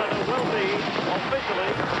 seconds, Canada will be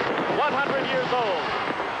officially 100 years old.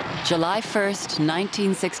 July 1st,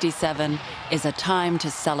 1967 is a time to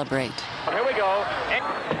celebrate. Here we go.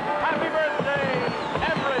 Happy birthday,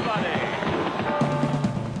 everybody!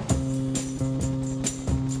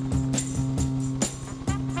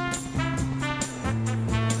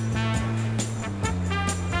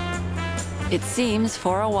 It seems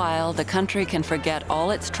for a while the country can forget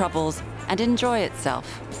all its troubles and enjoy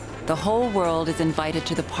itself. The whole world is invited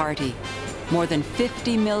to the party. More than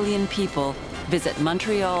 50 million people visit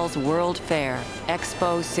Montreal's World Fair,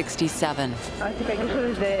 Expo 67. C'est quelque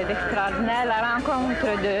chose d'extraordinaire, la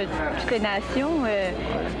rencontre de toutes les nations,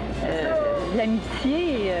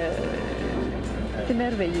 l'amitié, c'est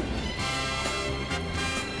merveilleux.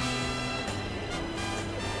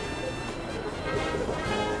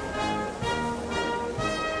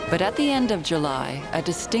 But at the end of July, a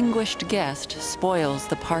distinguished guest spoils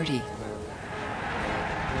the party.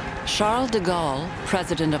 Charles de Gaulle,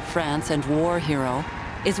 President of France and war hero,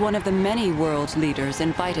 is one of the many world leaders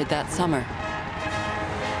invited that summer.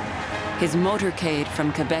 His motorcade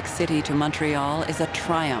from Quebec City to Montreal is a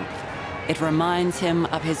triumph. It reminds him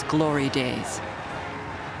of his glory days.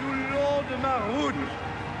 Tout le long de ma route,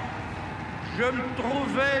 je me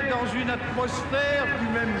trouvais dans une atmosphère du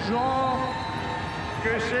même genre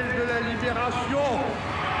que celle de la libération.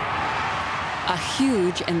 A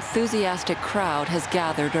huge, enthusiastic crowd has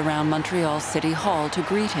gathered around Montreal City Hall to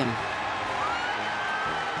greet him.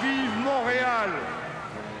 Vive Montréal!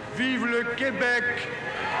 Vive le Québec!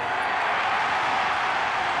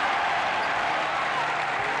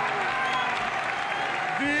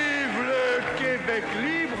 Vive le Québec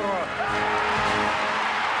libre!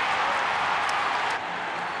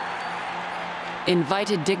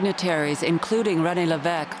 Invited dignitaries, including René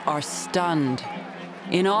Lévesque, are stunned.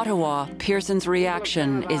 In Ottawa, Pearson's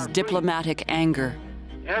reaction is diplomatic anger.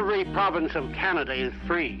 Every province of Canada is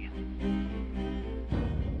free.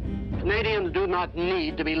 Canadians do not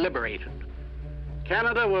need to be liberated.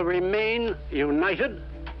 Canada will remain united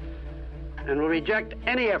and will reject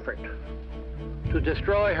any effort to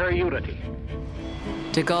destroy her unity.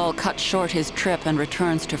 De Gaulle cuts short his trip and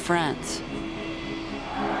returns to France.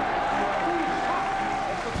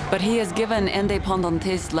 But he has given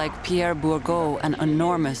indépendantistes like Pierre Bourgault an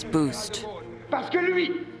enormous boost. Parce que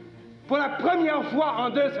lui, pour la première fois en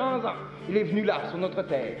 200 ans, il est venu là, sur notre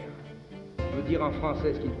terre. Je veux dire en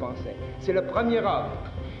français ce qu'il pensait. C'est le premier homme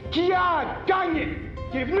qui a gagné,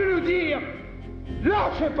 qui est venu nous dire,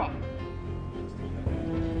 lâchez pas.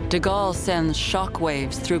 De Gaulle sends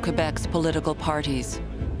shockwaves through Quebec's political parties.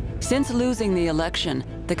 Since losing the election,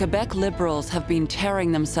 the Quebec Liberals have been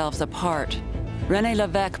tearing themselves apart. René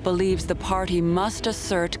Lévesque believes the party must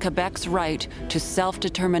assert Quebec's right to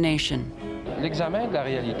self-determination. L'examen de la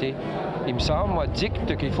réalité, il me semble, moi,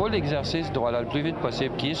 dicte qu'il faut l'exercer ce droit-là le plus vite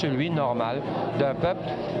possible, qui est celui normal d'un peuple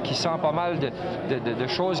qui sent pas mal de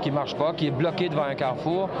choses qui ne marchent pas, qui est bloqué devant un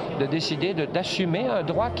carrefour, de décider d'assumer un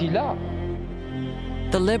droit qu'il a.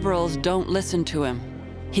 The Liberals don't listen to him.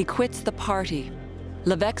 He quits the party.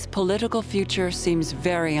 Lévesque's political future seems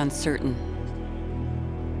very uncertain.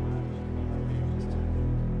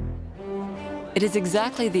 It is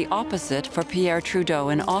exactly the opposite for Pierre Trudeau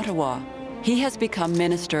in Ottawa. He has become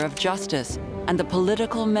Minister of Justice and the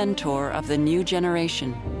political mentor of the new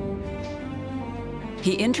generation.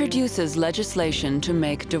 He introduces legislation to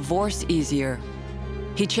make divorce easier.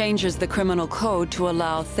 He changes the criminal code to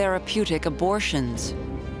allow therapeutic abortions.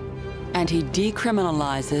 And he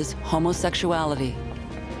decriminalizes homosexuality.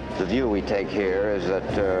 The view we take here is that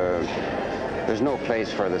there's no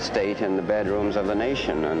place for the state in the bedrooms of the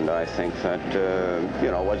nation, and I think that,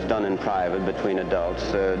 you know, what's done in private between adults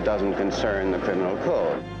doesn't concern the criminal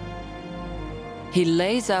code. He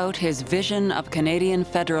lays out his vision of Canadian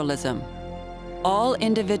federalism. All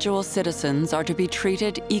individual citizens are to be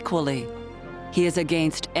treated equally. he is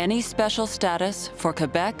against any special status for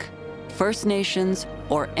Quebec, First Nations,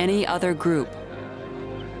 or any other group.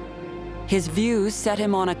 His views set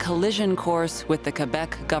him on a collision course with the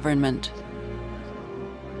Quebec government.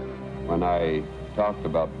 When I talked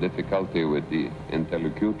about difficulty with the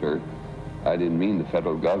interlocutor, I didn't mean the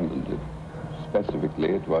federal government. Specifically,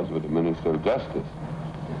 it was with the Minister of Justice.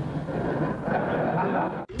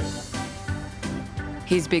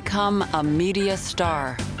 He's become a media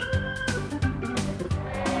star.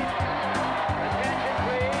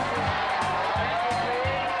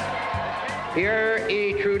 Pierre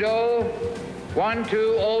E. Trudeau,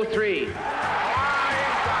 1203.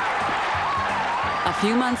 A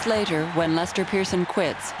few months later, when Lester Pearson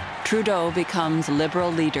quits, Trudeau becomes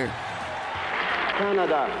Liberal leader.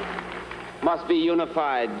 Canada must be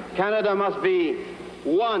unified. Canada must be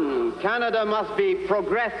one. Canada must be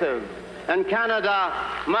progressive. And Canada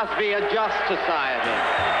must be a just society.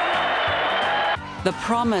 The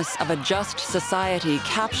promise of a just society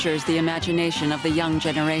captures the imagination of the young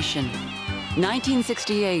generation.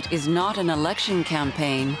 1968 is not an election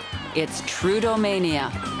campaign, it's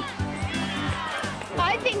Trudeau-mania.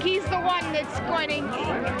 I think he's the one that's going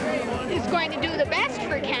to do the best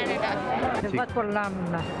for Canada. Je vote pour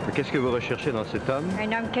l'homme. Qu'est-ce que vous recherchez dans cet homme?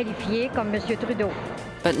 Un homme qualifié comme M. Trudeau.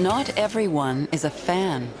 But not everyone is a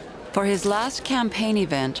fan. For his last campaign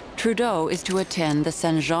event, Trudeau is to attend the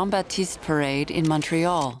Saint Jean-Baptiste parade in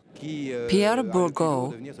Montreal. Pierre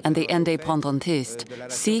Bourgault and the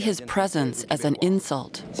indépendantistes see his presence as an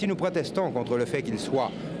insult. Si nous protestons contre le fait qu'il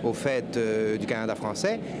soit au fait du Canada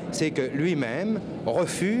français, c'est que lui-même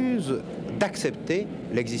refuse d'accepter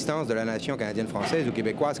l'existence de la nation canadienne-française ou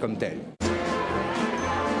québécoise comme telle.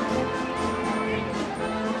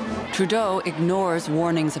 Trudeau ignores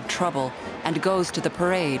warnings of trouble and goes to the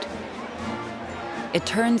parade. It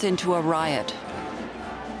turns into a riot.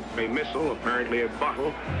 A missile, apparently a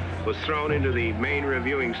bottle, was thrown into the main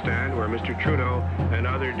reviewing stand where Mr. Trudeau and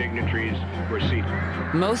other dignitaries were seated.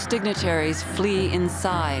 Most dignitaries flee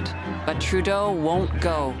inside, but Trudeau won't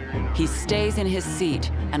go. He stays in his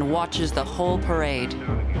seat and watches the whole parade.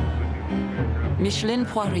 Micheline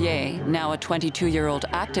Poirier, now a 22-year-old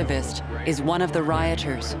activist, is one of the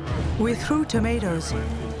rioters. We threw tomatoes,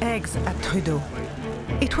 eggs at Trudeau.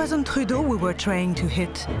 It wasn't Trudeau we were trying to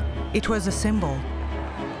hit. It was a symbol.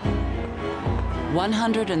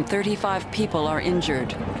 135 people are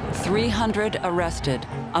injured, 300 arrested,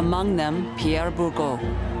 among them Pierre Bourgault.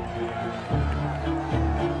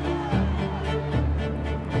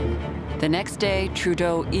 The next day,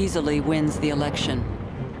 Trudeau easily wins the election.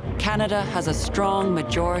 Canada has a strong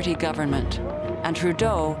majority government, and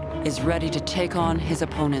Trudeau is ready to take on his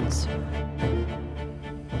opponents.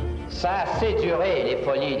 Ça a assez duré, les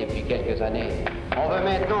folies, depuis quelques années. On veut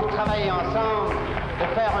maintenant travailler ensemble pour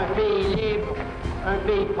faire un pays libre, un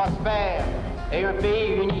pays prospère et un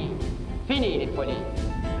pays uni. Fini, les folies.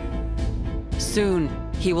 Soon,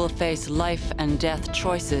 he will face life and death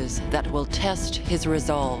choices that will test his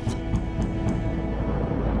resolve.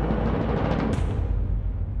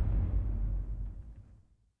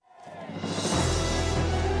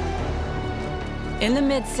 In the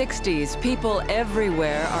mid-60s, people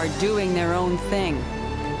everywhere are doing their own thing.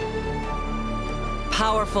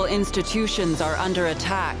 Powerful institutions are under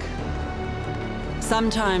attack.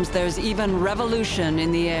 Sometimes there's even revolution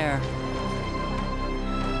in the air.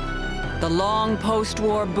 The long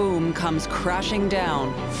post-war boom comes crashing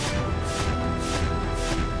down,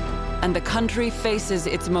 and the country faces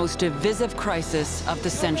its most divisive crisis of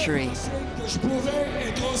the century.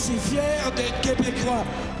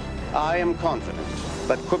 I am confident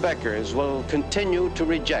that Quebecers will continue to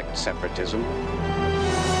reject separatism.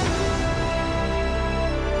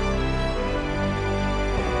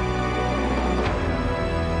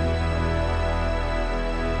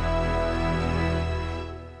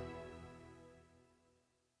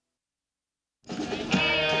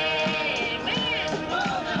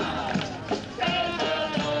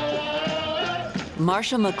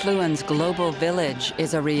 Marshall McLuhan's global village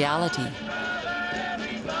is a reality.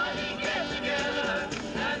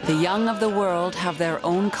 The young of the world have their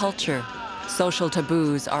own culture. Social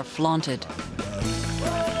taboos are flaunted.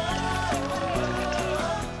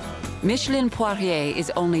 Micheline Poirier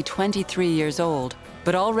is only 23 years old,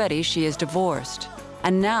 but already she is divorced.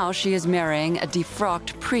 And now she is marrying a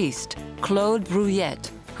defrocked priest, Claude Brouillette,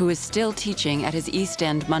 who is still teaching at his East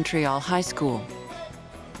End Montreal high school.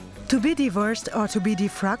 To be divorced or to be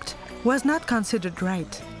defrocked was not considered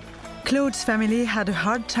right. Claude's family had a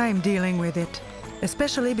hard time dealing with it,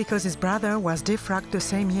 especially because his brother was defrocked the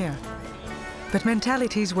same year. But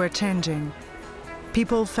mentalities were changing.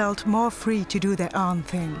 People felt more free to do their own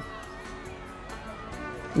thing.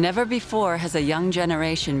 Never before has a young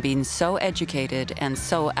generation been so educated and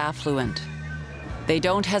so affluent. They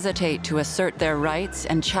don't hesitate to assert their rights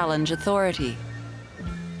and challenge authority.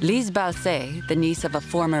 Lise Balset, the niece of a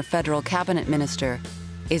former federal cabinet minister,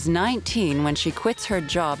 is 19 when she quits her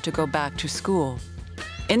job to go back to school.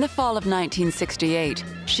 In the fall of 1968,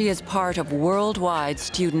 she is part of worldwide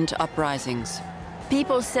student uprisings.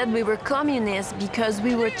 People said we were communists because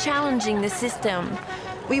we were challenging the system.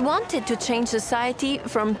 We wanted to change society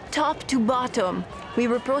from top to bottom. We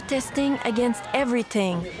were protesting against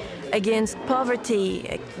everything, against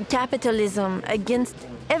poverty, capitalism, against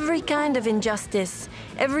every kind of injustice,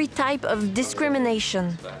 every type of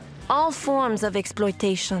discrimination, all forms of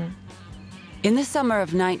exploitation. In the summer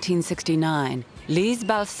of 1969, Lise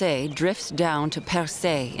Balset drifts down to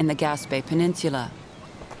Percé in the Gaspé Peninsula.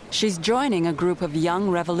 She's joining a group of young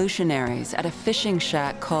revolutionaries at a fishing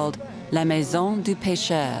shack called La Maison du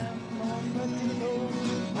Pêcheur.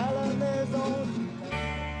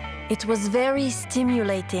 It was very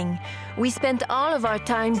stimulating. We spent all of our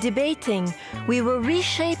time debating. We were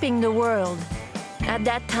reshaping the world. At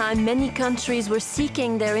that time, many countries were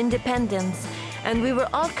seeking their independence, and we were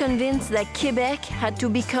all convinced that Quebec had to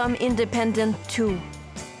become independent too.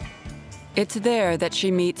 It's there that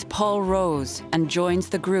she meets Paul Rose and joins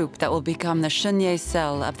the group that will become the Chenier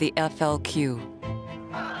cell of the FLQ.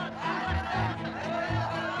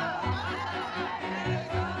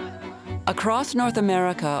 Across North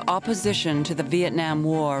America, opposition to the Vietnam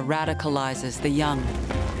War radicalizes the young.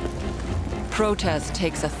 Protest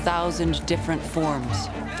takes 1,000 different forms.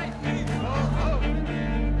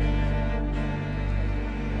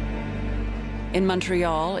 In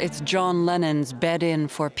Montreal, it's John Lennon's Bed In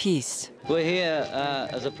for Peace. We're here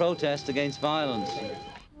as a protest against violence.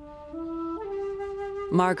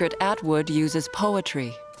 Margaret Atwood uses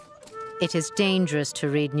poetry. It is dangerous to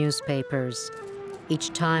read newspapers.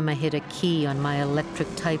 Each time I hit a key on my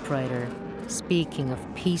electric typewriter, speaking of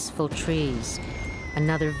peaceful trees,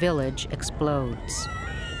 another village explodes.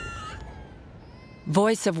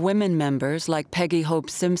 Voice of Women members like Peggy Hope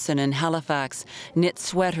Simpson in Halifax knit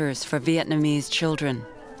sweaters for Vietnamese children.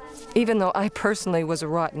 Even though I personally was a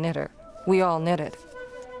rotten knitter, we all knitted.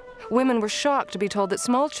 Women were shocked to be told that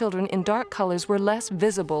small children in dark colors were less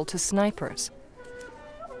visible to snipers.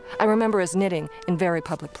 I remember us knitting in very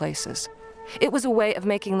public places. It was a way of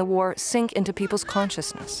making the war sink into people's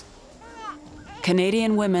consciousness.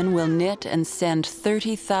 Canadian women will knit and send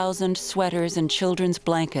 30,000 sweaters and children's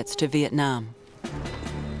blankets to Vietnam.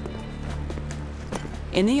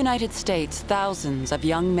 In the United States, thousands of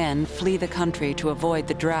young men flee the country to avoid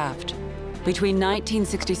the draft. Between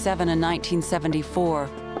 1967 and 1974,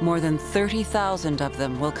 more than 30,000 of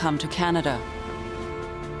them will come to Canada.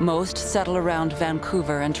 Most settle around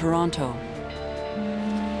Vancouver and Toronto.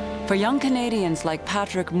 For young Canadians like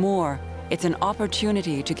Patrick Moore, it's an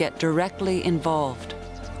opportunity to get directly involved.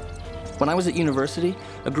 When I was at university,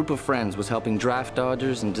 a group of friends was helping draft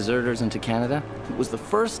dodgers and deserters into Canada. It was the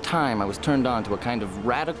first time I was turned on to a kind of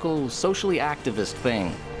radical, socially activist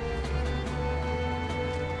thing.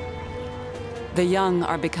 The young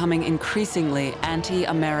are becoming increasingly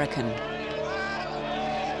anti-American.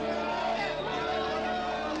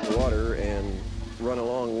 Water and run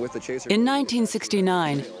along with the chaser. In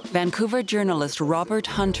 1969, Vancouver journalist Robert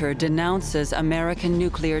Hunter denounces American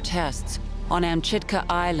nuclear tests on Amchitka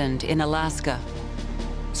Island in Alaska.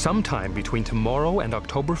 Sometime between tomorrow and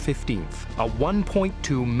October 15th, a 1.2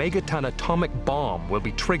 megaton atomic bomb will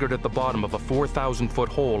be triggered at the bottom of a 4,000-foot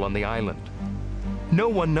hole on the island. No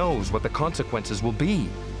one knows what the consequences will be.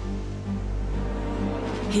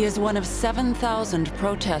 He is one of 7,000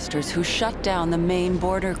 protesters who shut down the main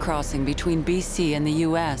border crossing between BC and the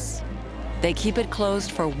US. They keep it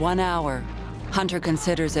closed for 1 hour. Hunter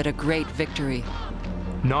considers it a great victory.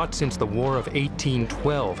 Not since the War of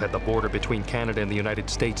 1812 had the border between Canada and the United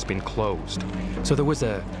States been closed. So there was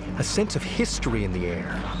a sense of history in the air.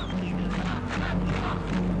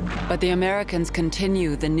 But the Americans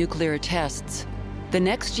continue the nuclear tests. The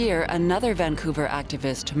next year, another Vancouver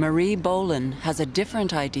activist, Marie Boland, has a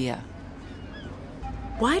different idea.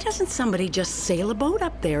 Why doesn't somebody just sail a boat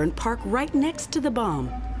up there and park right next to the bomb?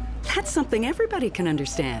 That's something everybody can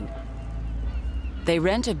understand. They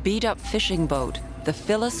rent a beat-up fishing boat, the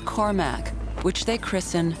Phyllis Cormac, which they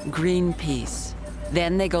christen Greenpeace.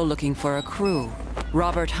 Then they go looking for a crew.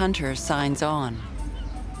 Robert Hunter signs on.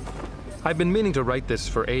 I've been meaning to write this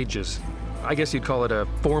for ages. I guess you'd call it a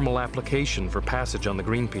formal application for passage on the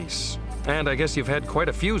Greenpeace. And I guess you've had quite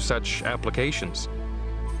a few such applications.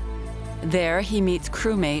 There he meets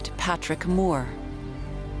crewmate Patrick Moore.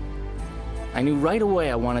 I knew right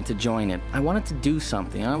away I wanted to join it. I wanted to do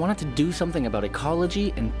something. I wanted to do something about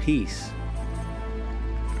ecology and peace.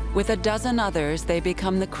 With a dozen others, they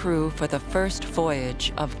become the crew for the first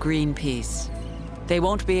voyage of Greenpeace. They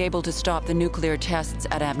won't be able to stop the nuclear tests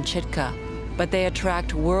at Amchitka, but they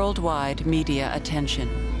attract worldwide media attention.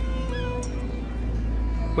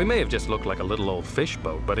 We may have just looked like a little old fish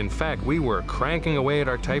boat, but in fact, we were cranking away at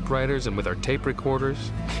our typewriters and with our tape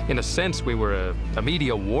recorders. In a sense, we were a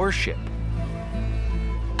media warship.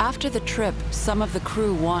 After the trip, some of the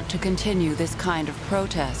crew want to continue this kind of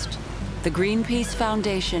protest. The Greenpeace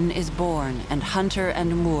Foundation is born, and Hunter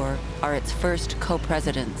and Moore are its first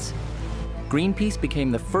co-presidents. Greenpeace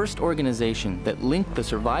became the first organization that linked the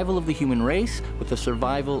survival of the human race with the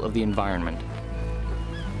survival of the environment.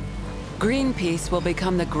 Greenpeace will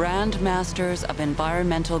become the grand masters of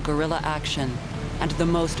environmental guerrilla action and the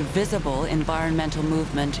most visible environmental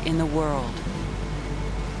movement in the world.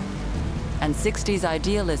 And 60s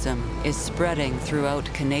idealism is spreading throughout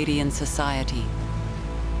Canadian society.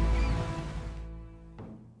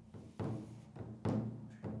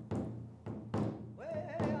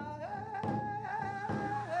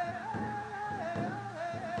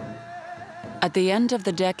 At the end of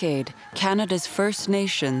the decade, Canada's First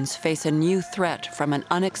Nations face a new threat from an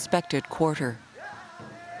unexpected quarter.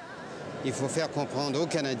 Il faut faire comprendre aux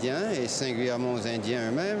Canadiens, et singulièrement aux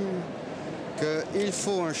Indiens eux-mêmes, qu'il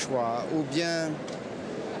faut un choix. Ou bien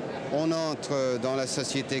on entre dans la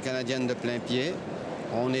société canadienne de plein pied,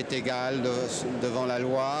 on est égal devant la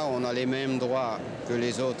loi, on a les mêmes droits que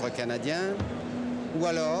les autres Canadiens, ou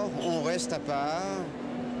alors on reste à part,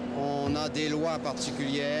 on a des lois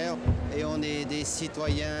particulières et on est des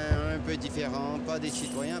citoyens un peu différents, pas des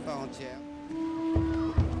citoyens à part entière.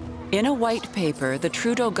 In a white paper, the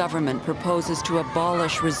Trudeau government proposes to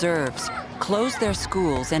abolish reserves, close their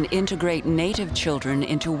schools, and integrate Native children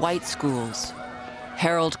into white schools.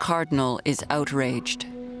 Harold Cardinal is outraged.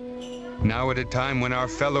 Now at a time when our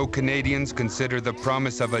fellow Canadians consider the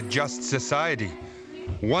promise of a just society,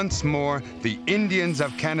 once more, the Indians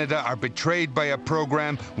of Canada are betrayed by a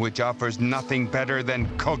program which offers nothing better than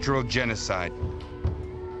cultural genocide.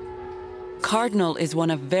 Cardinal is one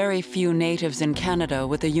of very few natives in Canada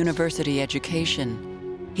with a university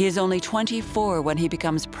education. He is only 24 when he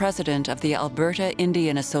becomes president of the Alberta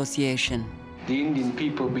Indian Association. The Indian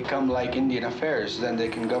people become like Indian affairs, then they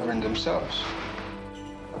can govern themselves.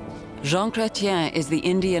 Jean Chrétien is the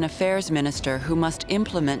Indian Affairs Minister who must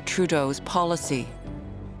implement Trudeau's policy.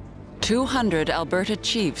 200 Alberta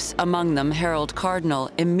chiefs, among them Harold Cardinal,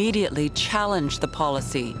 immediately challenge the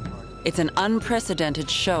policy. It's an unprecedented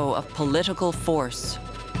show of political force.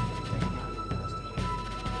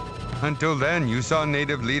 Until then, you saw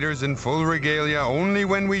Native leaders in full regalia only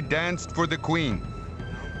when we danced for the Queen.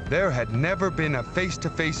 There had never been a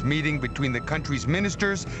face-to-face meeting between the country's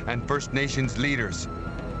ministers and First Nations leaders.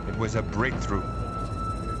 It was a breakthrough.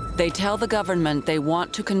 They tell the government they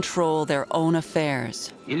want to control their own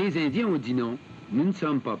affairs. Et les Indiens ont dit non. Nous ne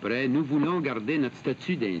sommes pas prêts. Nous voulons garder notre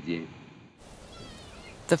statut d'Indien.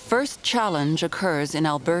 The first challenge occurs in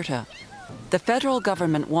Alberta. The federal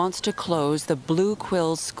government wants to close the Blue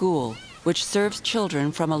Quills School, which serves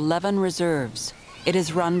children from 11 reserves. It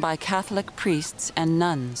is run by Catholic priests and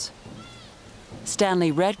nuns.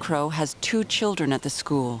 Stanley Redcrow has 2 children at the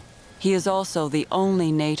school. He is also the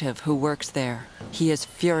only Native who works there. He is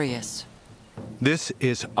furious. This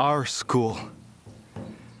is our school.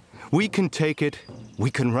 We can take it, we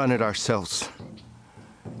can run it ourselves.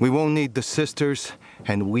 We won't need the sisters,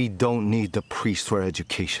 and we don't need the priests for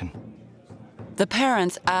education. The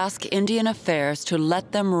parents ask Indian Affairs to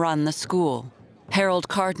let them run the school. Harold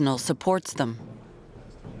Cardinal supports them.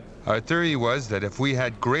 Our theory was that if we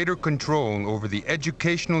had greater control over the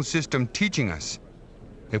educational system teaching us,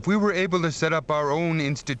 if we were able to set up our own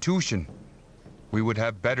institution, we would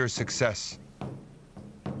have better success.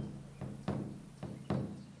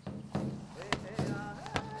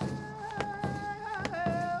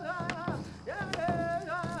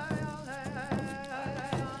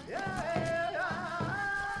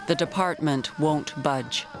 The department won't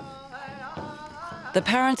budge. The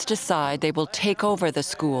parents decide they will take over the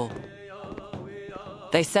school.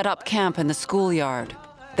 They set up camp in the schoolyard.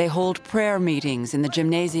 They hold prayer meetings in the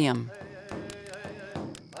gymnasium.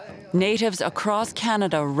 Natives across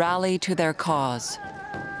Canada rally to their cause.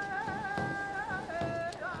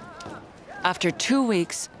 After 2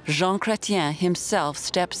 weeks, Jean Chrétien himself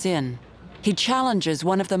steps in. He challenges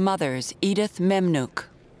one of the mothers, Edith Memnuk.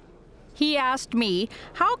 He asked me,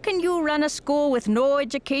 how can you run a school with no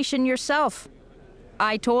education yourself?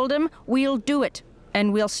 I told him, we'll do it,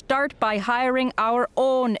 and we'll start by hiring our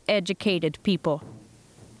own educated people.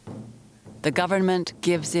 The government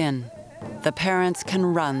gives in. The parents can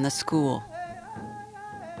run the school.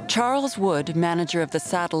 Charles Wood, manager of the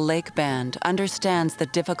Saddle Lake Band, understands the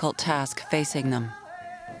difficult task facing them.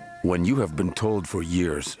 When you have been told for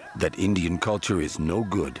years that Indian culture is no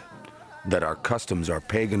good, that our customs are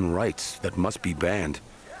pagan rites that must be banned,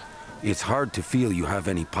 it's hard to feel you have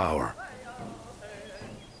any power.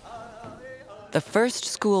 The first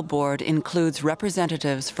school board includes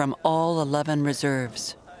representatives from all 11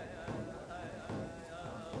 reserves.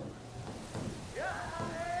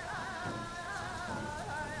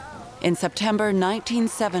 In September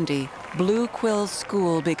 1970, Blue Quills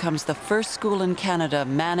School becomes the first school in Canada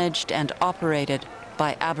managed and operated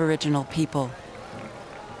by Aboriginal people.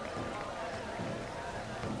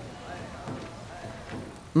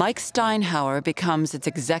 Mike Steinhauer becomes its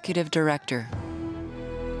executive director.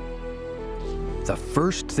 The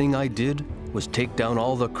first thing I did was take down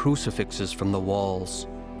all the crucifixes from the walls,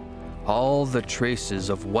 all the traces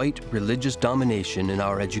of white religious domination in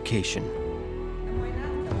our education.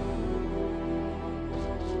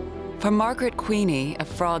 For Margaret Queenie, a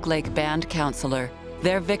Frog Lake band counselor,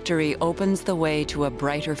 their victory opens the way to a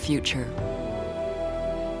brighter future.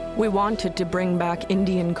 We wanted to bring back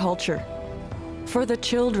Indian culture for the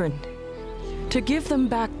children, to give them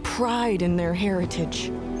back pride in their heritage.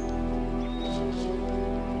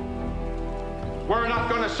 We're not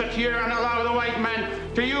going to sit here and allow the white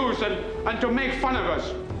men to use and to make fun of us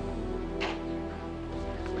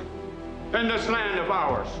in this land of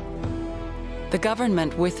ours. The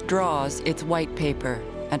government withdraws its white paper,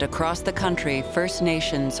 and across the country, First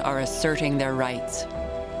Nations are asserting their rights.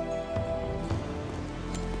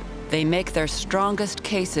 They make their strongest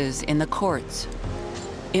cases in the courts.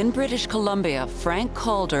 In British Columbia, Frank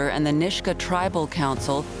Calder and the Nisga'a Tribal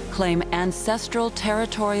Council claim ancestral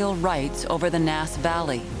territorial rights over the Nass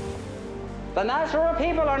Valley. The Nassau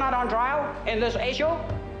people are not on trial in this issue.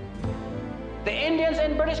 The Indians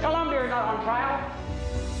in British Columbia are not on trial.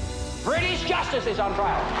 British justice is on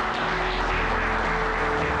trial.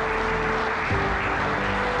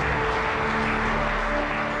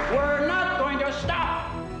 We're not going to stop.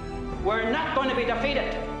 We're not going to be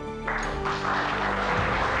defeated.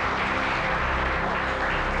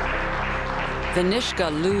 The Nisga'a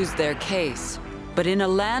lose their case, but in a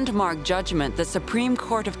landmark judgment, the Supreme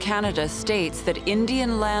Court of Canada states that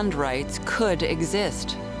Indian land rights could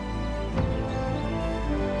exist.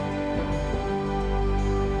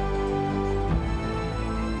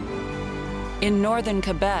 In northern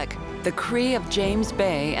Quebec, the Cree of James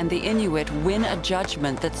Bay and the Inuit win a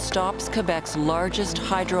judgment that stops Quebec's largest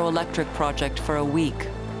hydroelectric project for a week.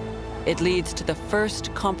 It leads to the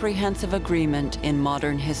first comprehensive agreement in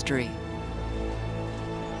modern history.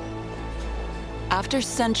 After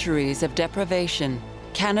centuries of deprivation,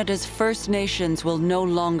 Canada's First Nations will no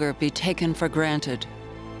longer be taken for granted.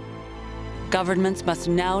 Governments must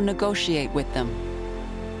now negotiate with them.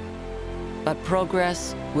 But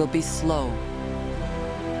progress will be slow.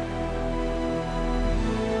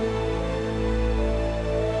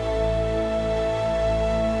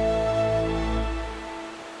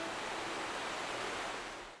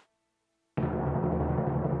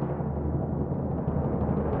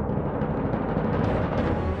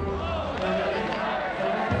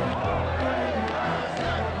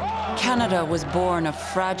 Canada was born of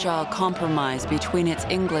fragile compromise between its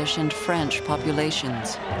English and French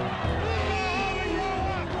populations.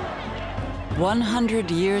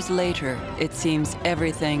 100 years later, it seems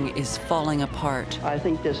everything is falling apart. I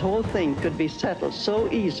think this whole thing could be settled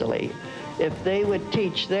so easily if they would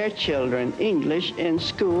teach their children English in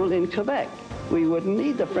school in Quebec. We wouldn't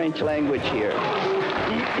need the French language here.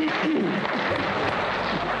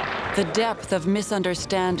 The depth of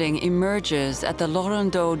misunderstanding emerges at the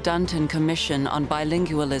Laurendeau-Dunton Commission on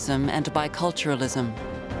Bilingualism and Biculturalism.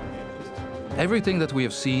 Everything that we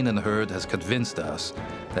have seen and heard has convinced us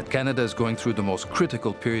that Canada is going through the most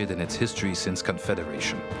critical period in its history since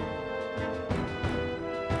Confederation.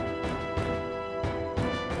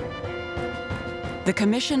 The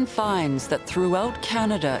Commission finds that throughout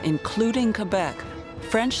Canada, including Quebec,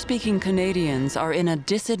 French-speaking Canadians are in a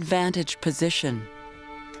disadvantaged position.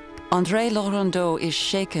 André Laurendeau is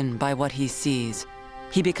shaken by what he sees.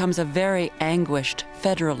 He becomes a very anguished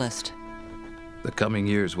federalist. The coming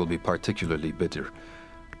years will be particularly bitter.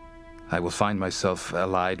 I will find myself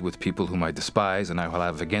allied with people whom I despise, and I will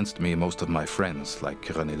have against me most of my friends, like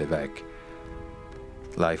René Lévesque.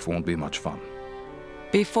 Life won't be much fun.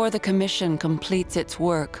 Before the Commission completes its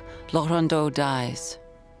work, Laurendeau dies.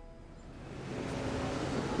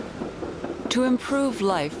 To improve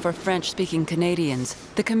life for French-speaking Canadians,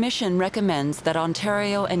 the Commission recommends that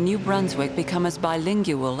Ontario and New Brunswick become as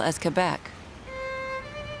bilingual as Quebec.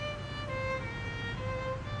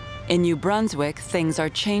 In New Brunswick, things are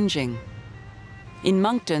changing. In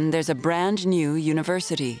Moncton, there's a brand new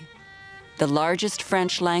university, the largest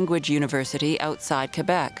French language university outside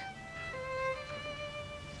Quebec.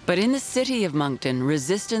 But in the city of Moncton,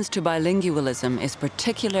 resistance to bilingualism is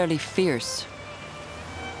particularly fierce.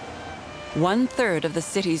 1/3 of the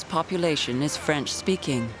city's population is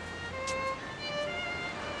French-speaking.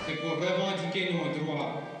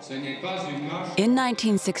 In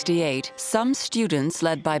 1968, some students,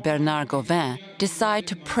 led by Bernard Gauvin, decide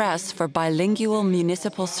to press for bilingual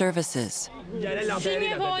municipal services.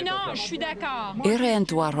 Irène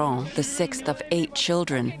Doiron, the 6th of 8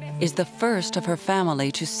 children, is the first of her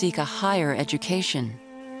family to seek a higher education.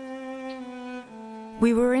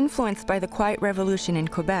 We were influenced by the Quiet Revolution in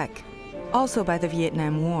Quebec, also by the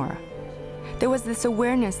Vietnam War. There was this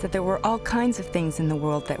awareness that there were all kinds of things in the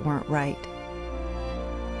world that weren't right.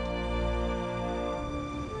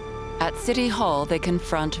 At City Hall, they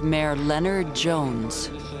confront Mayor Leonard Jones.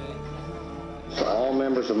 All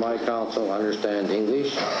members of my council understand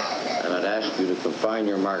English, and I'd ask you to confine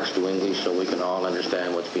your remarks to English so we can all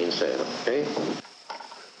understand what's being said, okay?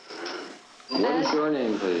 What is your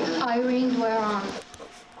name, please? Irene Doiron.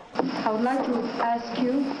 I would like to ask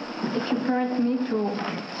you if you permit me to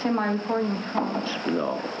say my report in French.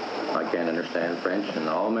 No, I can't understand French, and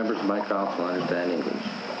all members of my council understand English.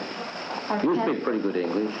 You speak pretty good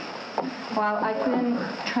English. Well, I couldn't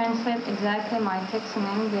translate exactly my text in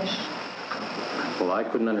English. Well, I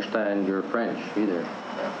couldn't understand your French either.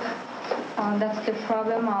 That's the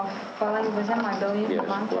problem of bilingualism, I believe. Yes,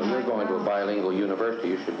 well, you're going to a bilingual university.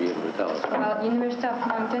 You should be able to tell us. Well, University of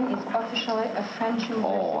Moncton is officially a French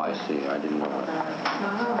university. Oh, I see. I didn't know that.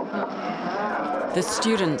 The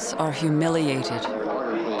students are humiliated.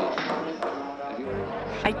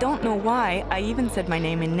 I don't know why I even said my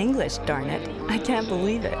name in English, darn it. I can't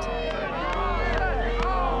believe it.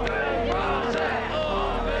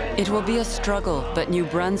 It will be a struggle, but New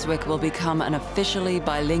Brunswick will become an officially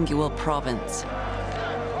bilingual province.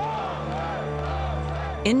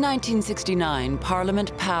 In 1969,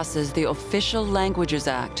 Parliament passes the Official Languages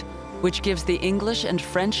Act, which gives the English and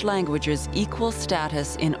French languages equal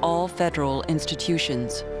status in all federal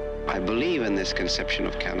institutions. I believe in this conception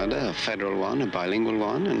of Canada, a federal one, a bilingual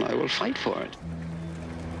one, and I will fight for it.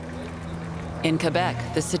 In Quebec,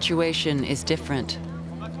 the situation is different.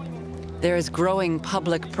 There is growing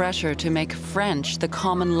public pressure to make French the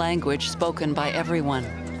common language spoken by everyone.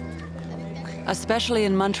 Especially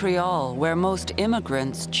in Montreal, where most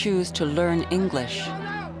immigrants choose to learn English.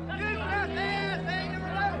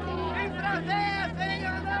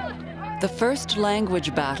 The first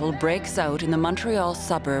language battle breaks out in the Montreal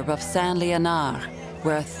suburb of Saint-Léonard,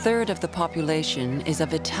 where 1/3 of the population is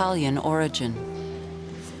of Italian origin.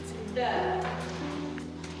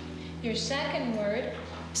 Your second word.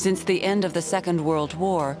 Since the end of the Second World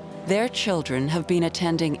War, their children have been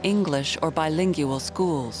attending English or bilingual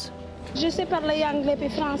schools. Je sais parler anglais puis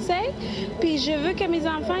français, puis je veux que mes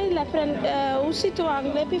enfants ils apprennent aussitôt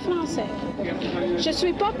anglais puis français. Je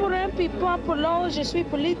suis pas pour un puis pas pour l'autre, je suis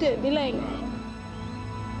pour les deux, bilingue.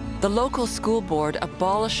 The local school board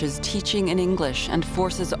abolishes teaching in English and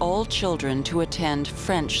forces all children to attend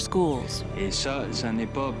French schools.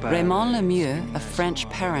 Raymond Lemieux, a French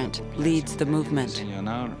parent, leads the movement.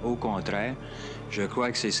 Au contraire, je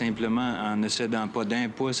crois que c'est simplement en ne cédant pas d'un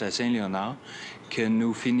pouce à Saint-Léonard que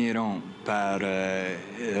nous finirons par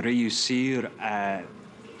réussir à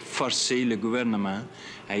forcer le gouvernement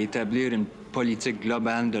à établir une politique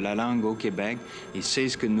globale de la langue au Québec, et c'est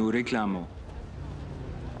ce que nous réclamons.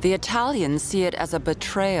 The Italians see it as a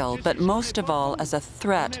betrayal, but most of all as a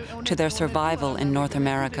threat to their survival in North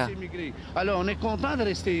America. Alors, on est content de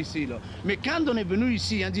rester ici, là. Mais quand on est venu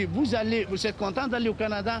ici, on dit, vous êtes content d'aller au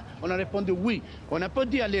Canada? On a répondu oui. On n'a pas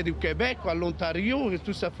dit aller au Québec, à l'Ontario, et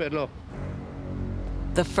tout ça faire-là.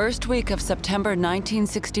 The first week of September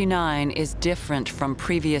 1969 is different from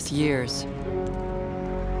previous years.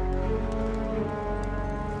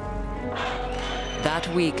 That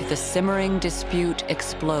week, the simmering dispute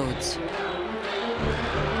explodes.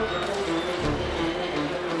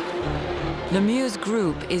 Lemieux's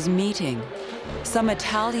group is meeting. Some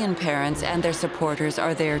Italian parents and their supporters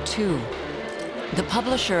are there too. The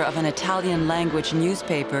publisher of an Italian-language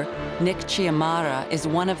newspaper, Nick Chiamara, is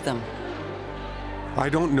one of them. I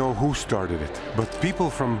don't know who started it, but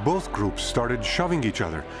people from both groups started shoving each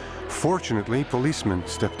other. Fortunately, policemen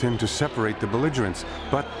stepped in to separate the belligerents,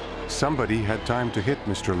 but somebody had time to hit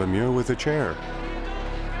Mr. Lemieux with a chair.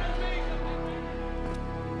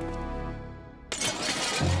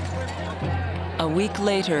 week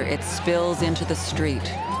later, it spills into the street.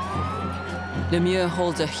 Lemieux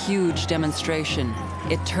holds a huge demonstration.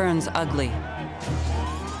 It turns ugly.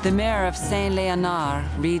 The mayor of Saint-Léonard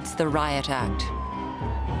reads the riot act.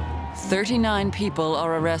 39 people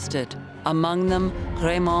are arrested, among them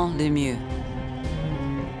Raymond Lemieux.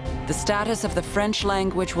 The status of the French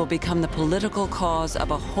language will become the political cause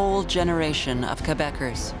of a whole generation of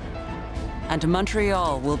Quebecers. And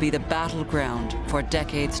Montreal will be the battleground for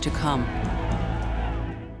decades to come.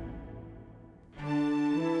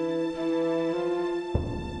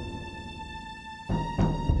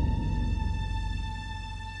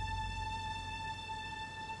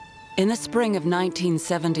 In the spring of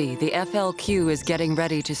 1970, the FLQ is getting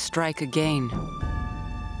ready to strike again.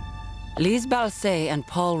 Lise Balset and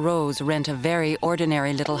Paul Rose rent a very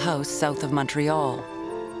ordinary little house south of Montreal.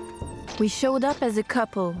 We showed up as a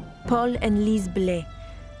couple, Paul and Lise Blais.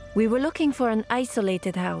 We were looking for an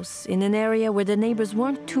isolated house in an area where the neighbors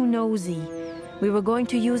weren't too nosy. We were going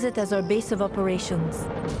to use it as our base of operations.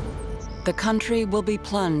 The country will be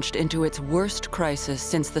plunged into its worst crisis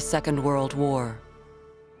since the Second World War.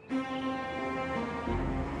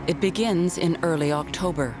 It begins in early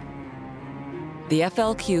October. The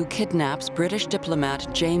FLQ kidnaps British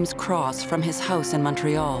diplomat James Cross from his house in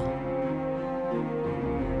Montreal.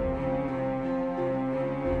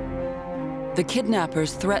 The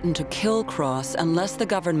kidnappers threaten to kill Cross unless the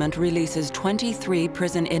government releases 23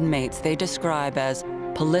 prison inmates they describe as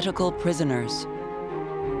political prisoners.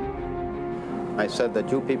 I said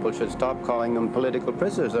that you people should stop calling them political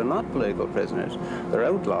prisoners. They're not political prisoners. They're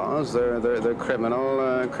outlaws. They're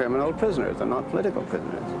criminal prisoners. They're not political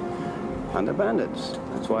prisoners. And they're bandits.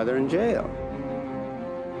 That's why they're in jail.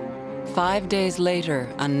 5 days later,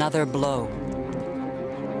 another blow.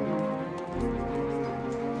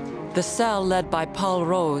 The cell led by Paul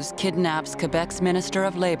Rose kidnaps Quebec's Minister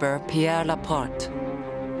of Labor, Pierre Laporte.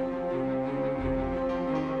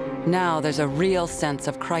 Now there's a real sense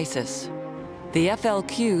of crisis. The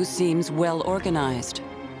FLQ seems well organized.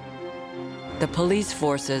 The police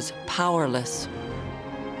forces powerless.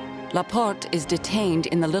 Laporte is detained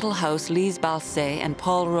in the little house Lise Balset and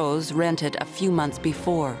Paul Rose rented a few months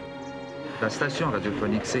before. La station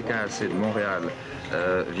radiophonique CKAC de Montréal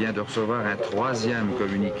vient de recevoir un troisième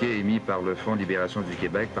communiqué émis par le Fonds de libération du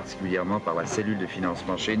Québec, particulièrement par la cellule de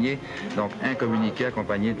financement Chénier. Donc un communiqué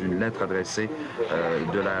accompagné d'une lettre adressée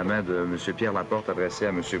de la main de M. Pierre Laporte adressée à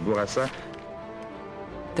M. Bourassa.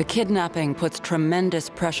 The kidnapping puts tremendous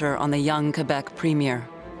pressure on the young Quebec premier.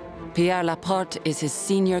 Pierre Laporte is his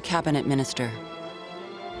senior cabinet minister.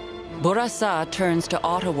 Bourassa turns to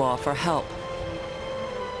Ottawa for help.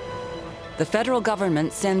 The federal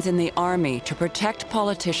government sends in the army to protect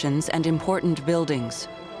politicians and important buildings.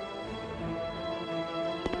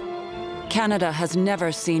 Canada has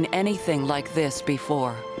never seen anything like this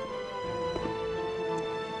before.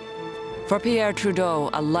 For Pierre Trudeau,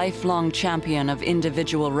 a lifelong champion of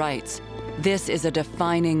individual rights, this is a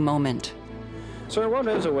defining moment. Sir, what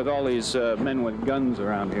is it with all these men with guns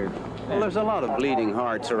around here? Well, there's a lot of bleeding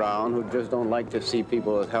hearts around who just don't like to see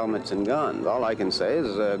people with helmets and guns. All I can say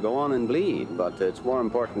is go on and bleed, but it's more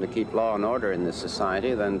important to keep law and order in this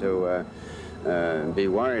society than to be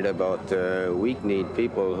worried about weak-kneed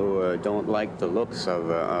people who don't like the looks of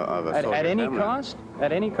a soldier. At any cost?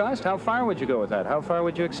 At any cost? How far would you go with that? How far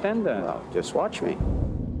would you extend that? Well, just watch me.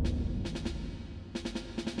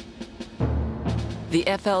 The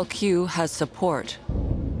FLQ has support.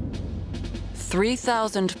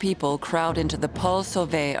 3,000 people crowd into the Paul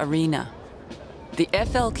Sauvé arena. The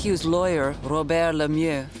FLQ's lawyer, Robert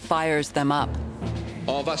Lemieux, fires them up.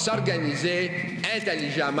 On va s'organiser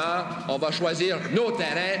intelligemment, on va choisir nos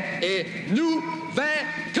terrains et nous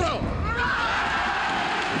vaincrons!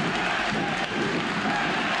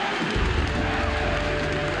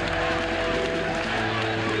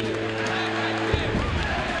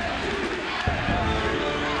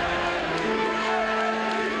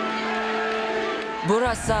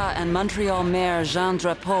 Bourassa and Montreal Mayor Jean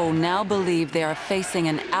Drapeau now believe they are facing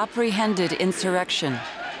an apprehended insurrection.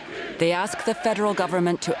 They ask the federal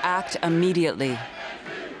government to act immediately.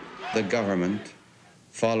 The government,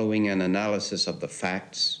 following an analysis of the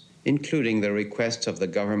facts, including the requests of the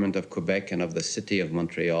government of Quebec and of the city of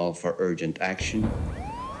Montreal for urgent action,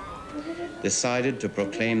 decided to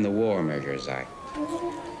proclaim the War Measures Act.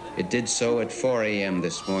 It did so at 4 a.m.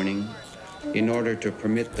 this morning in order to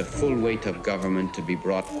permit the full weight of government to be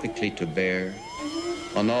brought quickly to bear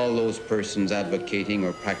on all those persons advocating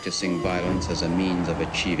or practicing violence as a means of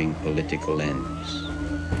achieving political ends.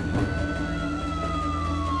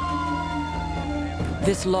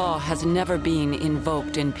 This law has never been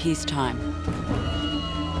invoked in peacetime.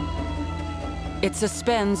 It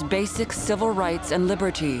suspends basic civil rights and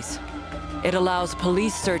liberties. It allows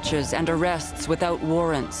police searches and arrests without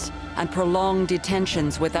warrants, and prolonged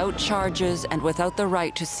detentions without charges and without the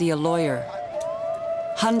right to see a lawyer.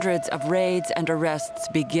 Hundreds of raids and arrests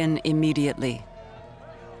begin immediately.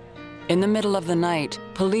 In the middle of the night,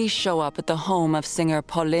 police show up at the home of singer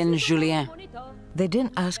Pauline Julien. They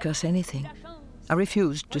didn't ask us anything. I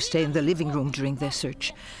refused to stay in the living room during their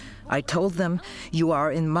search. I told them, "You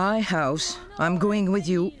are in my house. I'm going with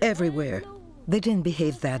you everywhere." They didn't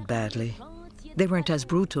behave that badly. They weren't as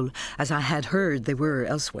brutal as I had heard they were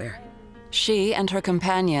elsewhere. She and her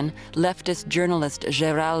companion, leftist journalist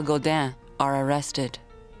Gérald Gaudin, are arrested.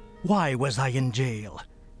 Why was I in jail?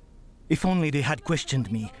 If only they had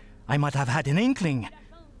questioned me, I might have had an inkling.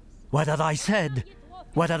 What had I said?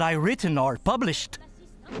 What had I written or published?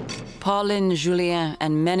 Pauline Julien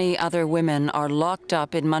and many other women are locked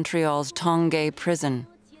up in Montreal's Tonguay prison.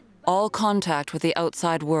 All contact with the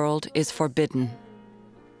outside world is forbidden.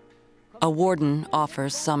 A warden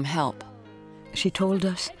offers some help. She told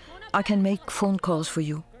us, "I can make phone calls for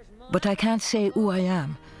you, but I can't say who I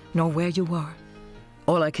am, nor where you are.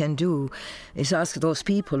 All I can do is ask those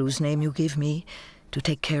people whose name you give me to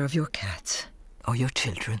take care of your cats or your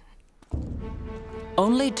children."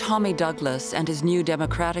 Only Tommy Douglas and his new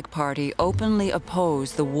Democratic Party openly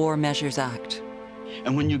oppose the War Measures Act.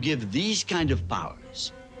 And when you give these kind of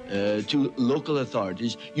powers to local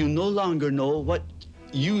authorities, you no longer know what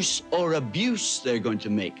use or abuse they're going to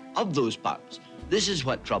make of those powers. This is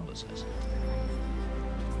what troubles us.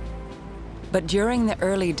 But during the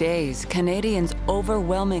early days, Canadians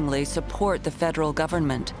overwhelmingly support the federal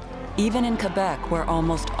government, even in Quebec, where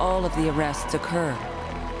almost all of the arrests occur.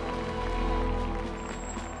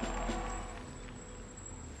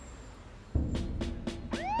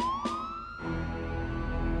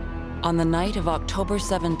 On the night of October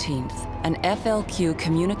 17th, an FLQ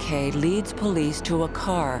communique leads police to a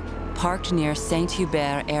car parked near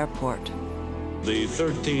Saint-Hubert Airport. The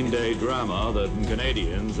 13-day drama that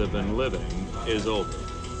Canadians have been living is over.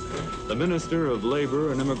 The Minister of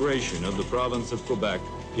Labour and Immigration of the province of Quebec,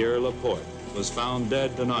 Pierre Laporte, was found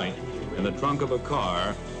dead tonight in the trunk of a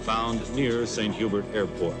car found near Saint-Hubert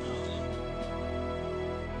Airport.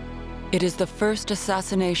 It is the first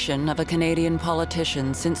assassination of a Canadian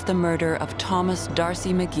politician since the murder of Thomas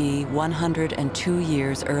D'Arcy McGee 102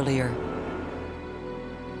 years earlier.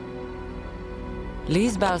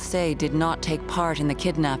 Lise Balsay did not take part in the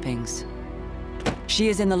kidnappings. She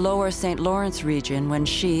is in the lower St. Lawrence region when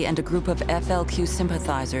she and a group of FLQ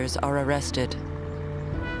sympathizers are arrested.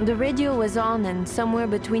 The radio was on, and somewhere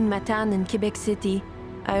between Matane and Quebec City,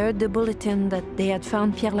 I heard the bulletin that they had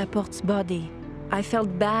found Pierre Laporte's body. I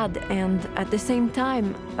felt bad and, at the same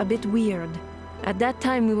time, a bit weird. At that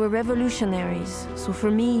time, we were revolutionaries, so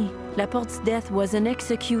for me, Laporte's death was an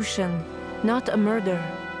execution, not a murder.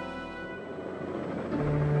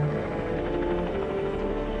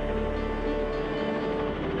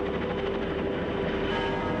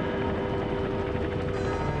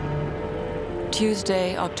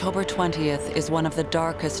 Tuesday, October 20th, is one of the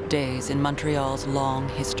darkest days in Montreal's long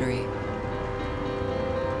history.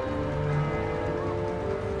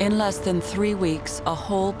 In less than 3 weeks, a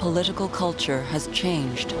whole political culture has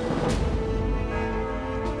changed.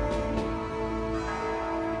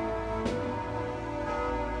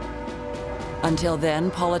 Until then,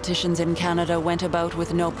 politicians in Canada went about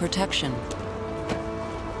with no protection.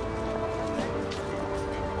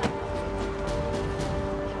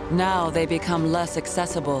 Now they become less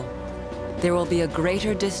accessible. There will be a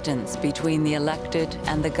greater distance between the elected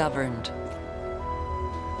and the governed.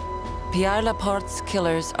 Pierre Laporte's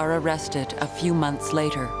killers are arrested a few months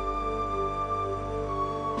later.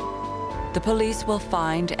 The police will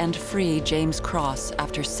find and free James Cross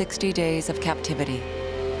after 60 days of captivity.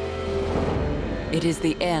 It is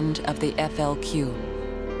the end of the FLQ.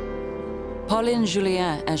 Pauline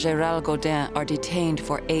Julien and Gérald Gaudin are detained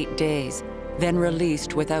for 8 days, then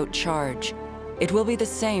released without charge. It will be the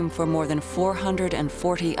same for more than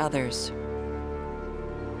 440 others.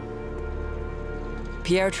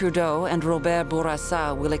 Pierre Trudeau and Robert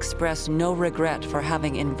Bourassa will express no regret for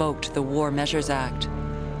having invoked the War Measures Act,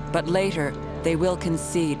 but later they will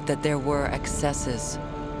concede that there were excesses.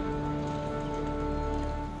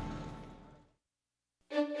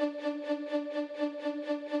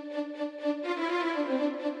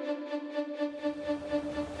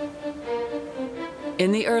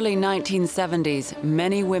 In the early 1970s,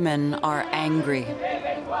 many women are angry.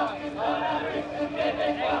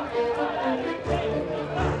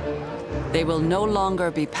 They will no longer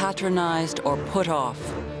be patronized or put off.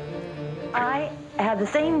 I have the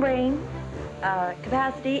same brain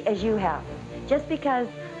capacity as you have. just because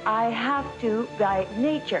I have to, by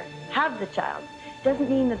nature, have the child, doesn't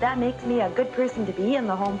mean that that makes me a good person to be in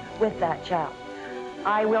the home with that child.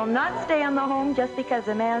 I will not stay in the home just because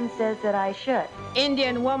a man says that I should.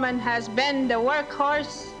 Indian woman has been the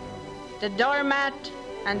workhorse, the doormat,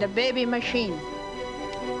 and the baby machine.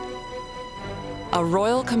 A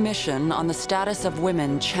royal commission on the status of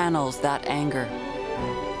women channels that anger.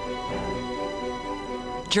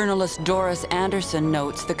 Journalist Doris Anderson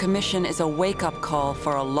notes the commission is a wake-up call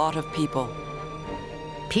for a lot of people.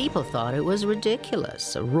 People thought it was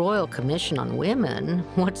ridiculous. A royal commission on women?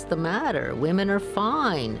 What's the matter? Women are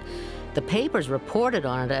fine. The papers reported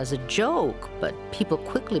on it as a joke, but people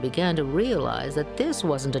quickly began to realize that this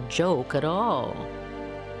wasn't a joke at all.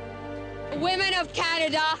 Women of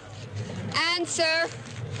Canada answer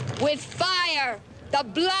with fire, the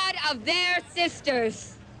blood of their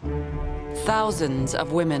sisters. Thousands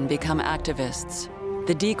of women become activists.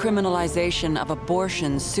 The decriminalization of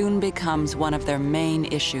abortion soon becomes one of their main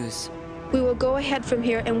issues. We will go ahead from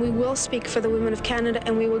here and we will speak for the women of Canada,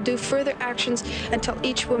 and we will do further actions until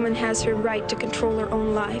each woman has her right to control her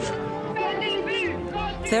own life.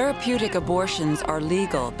 Therapeutic abortions are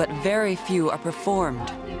legal, but very few are performed.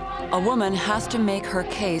 A woman has to make her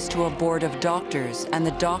case to a board of doctors, and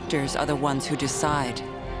the doctors are the ones who decide.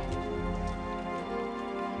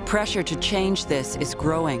 Pressure to change this is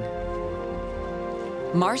growing.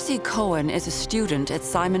 Marcy Cohen is a student at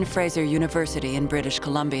Simon Fraser University in British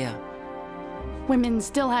Columbia. Women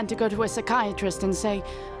still had to go to a psychiatrist and say,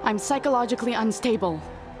 "I'm psychologically unstable,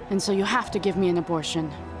 and so you have to give me an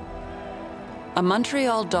abortion." A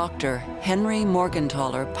Montreal doctor, Henry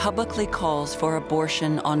Morgenthaler, publicly calls for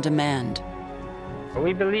abortion on demand.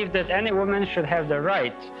 We believe that any woman should have the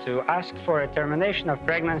right to ask for a termination of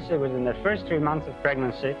pregnancy within the first 3 months of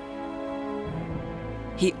pregnancy.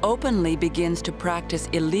 He openly begins to practice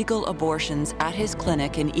illegal abortions at his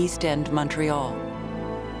clinic in East End, Montreal.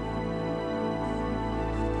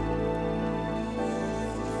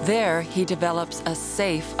 There, he develops a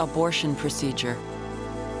safe abortion procedure.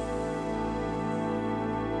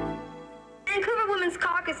 Vancouver Women's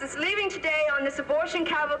Caucus is leaving today on this abortion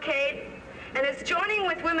cavalcade and is joining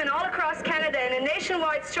with women all across Canada in a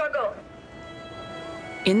nationwide struggle.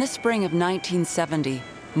 In the spring of 1970,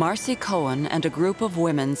 Marcy Cohen and a group of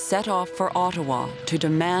women set off for Ottawa to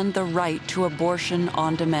demand the right to abortion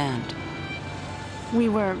on demand. We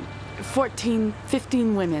were 14,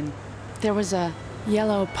 15 women. There was a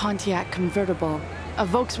yellow Pontiac convertible, a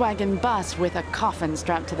Volkswagen bus with a coffin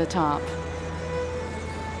strapped to the top.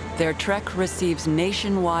 Their trek receives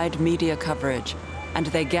nationwide media coverage, and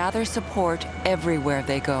they gather support everywhere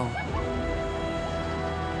they go.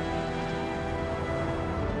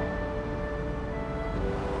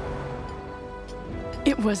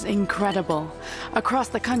 It was incredible. Across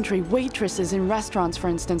the country, waitresses in restaurants, for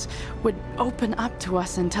instance, would open up to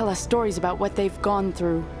us and tell us stories about what they've gone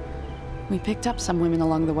through. We picked up some women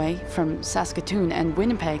along the way, from Saskatoon and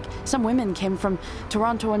Winnipeg. Some women came from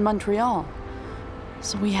Toronto and Montreal.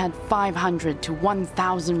 So we had 500 to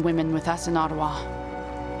 1,000 women with us in Ottawa.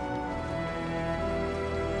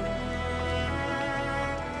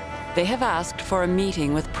 They have asked for a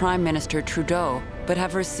meeting with Prime Minister Trudeau, but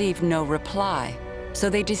have received no reply. So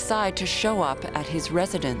they decide to show up at his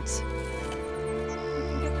residence.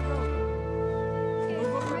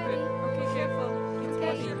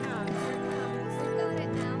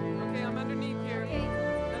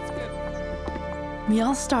 We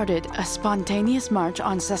all started a spontaneous march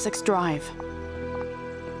on Sussex Drive.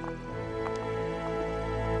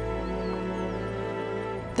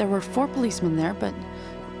 There were 4 policemen there, but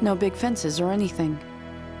no big fences or anything.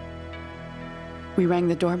 We rang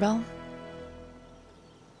the doorbell.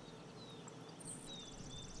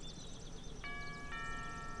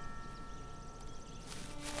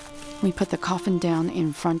 We put the coffin down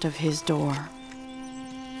in front of his door.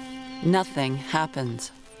 Nothing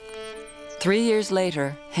happens. 3 years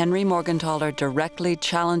later, Henry Morgenthaler directly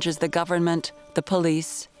challenges the government, the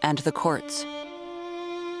police, and the courts.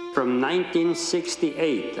 From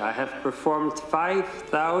 1968, I have performed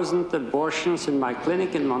 5,000 abortions in my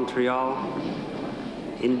clinic in Montreal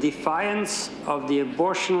in defiance of the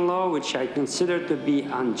abortion law, which I consider to be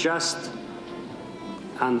unjust,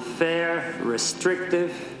 unfair,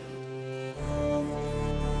 restrictive.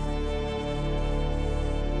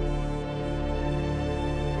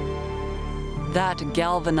 That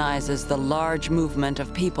galvanizes the large movement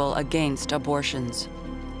of people against abortions.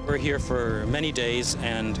 We're here for many days,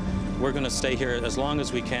 and we're going to stay here as long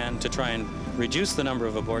as we can to try and reduce the number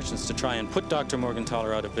of abortions, to try and put Dr.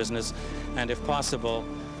 Morgenthaler out of business, and if possible,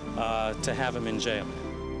 to have him in jail.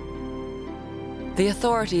 The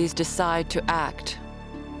authorities decide to act.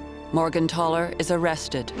 Morgenthaler is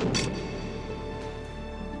arrested.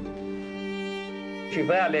 Je suis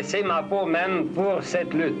prêt à laisser ma peau même pour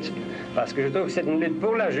cette lutte. Parce que je trouve que c'est une lutte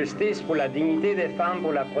pour la justice, pour la dignité des femmes,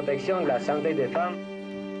 pour la protection de la santé des femmes.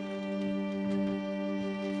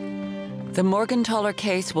 The Morgenthaler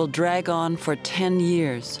case will drag on for 10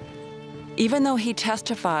 years. Even though he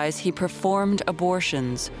testifies he performed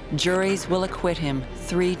abortions, juries will acquit him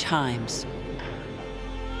 3 times.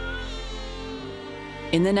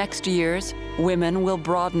 In the next years, women will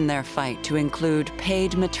broaden their fight to include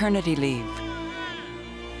paid maternity leave,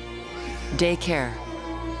 daycare,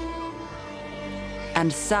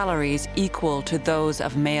 and salaries equal to those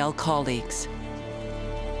of male colleagues.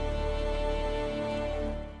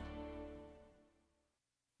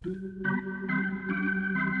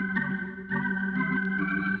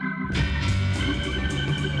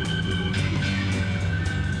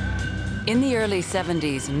 In the early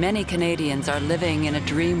 70s, many Canadians are living in a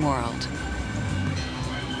dream world.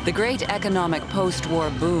 The great economic post-war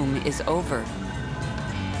boom is over,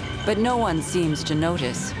 but no one seems to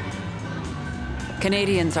notice.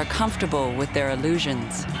 Canadians are comfortable with their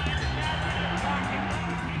illusions.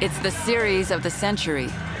 It's the series of the century.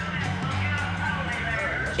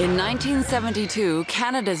 In 1972,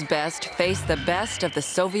 Canada's best faced the best of the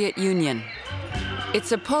Soviet Union. It's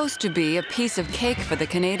supposed to be a piece of cake for the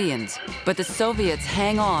Canadians, but the Soviets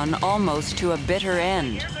hang on almost to a bitter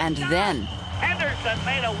end, and then... Henderson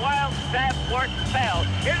made a wild stab for it and fell.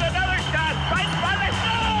 Here's another shot, right by the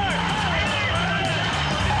score!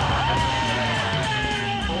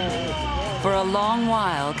 For a long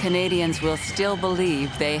while, Canadians will still believe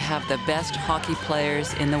they have the best hockey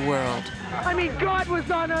players in the world. I mean, God was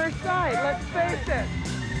on our side, let's face it.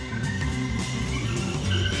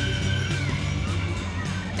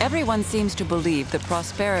 Everyone seems to believe that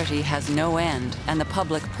prosperity has no end and the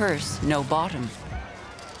public purse no bottom.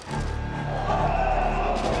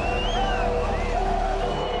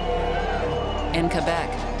 In Quebec,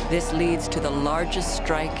 this leads to the largest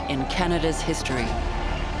strike in Canada's history.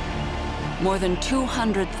 More than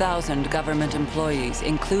 200,000 government employees,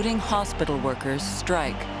 including hospital workers,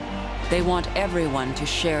 strike. They want everyone to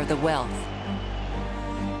share the wealth.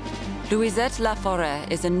 Louisette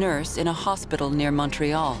Laforêt is a nurse in a hospital near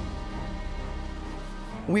Montreal.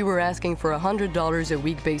 We were asking for $100 a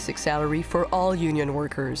week basic salary for all union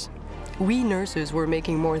workers. We nurses were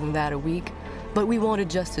making more than that a week, but we wanted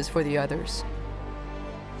justice for the others.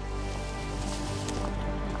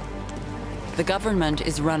 The government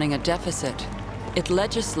is running a deficit. It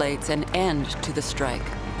legislates an end to the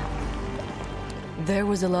strike. There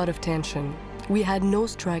was a lot of tension. We had no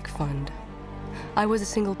strike fund. I was a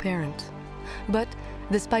single parent. But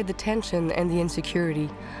despite the tension and the insecurity,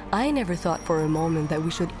 I never thought for a moment that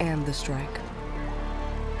we should end the strike.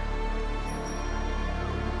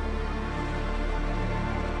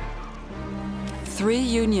 Three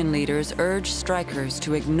union leaders urge strikers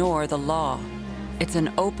to ignore the law. It's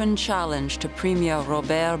an open challenge to Premier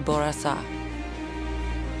Robert Bourassa.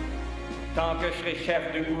 Tant que je serai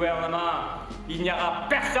chef de gouvernement, il n'y aura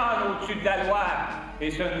personne au-dessus de la loi. Et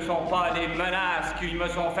ce ne sont pas des menaces qui me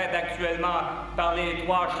sont faites actuellement par les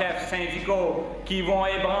 3 chefs syndicaux qui vont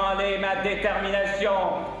ébranler ma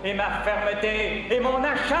détermination et ma fermeté et mon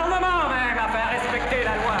acharnement même à faire respecter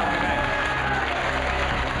la loi.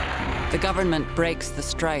 The government breaks the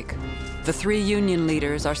strike. The 3 union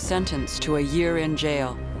leaders are sentenced to a year in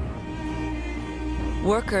jail.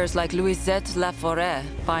 Workers like Louisette Laforêt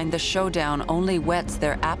find the showdown only whets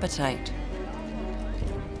their appetite.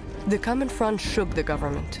 The Common Front shook the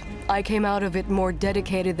government. I came out of it more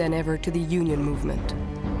dedicated than ever to the union movement.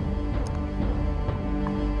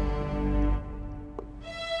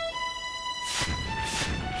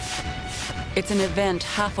 It's an event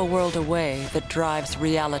half a world away that drives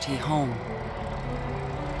reality home.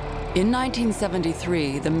 In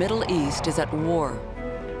 1973, the Middle East is at war.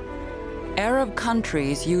 Arab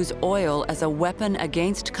countries use oil as a weapon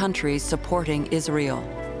against countries supporting Israel.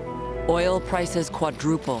 Oil prices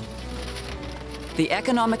quadruple. The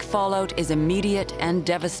economic fallout is immediate and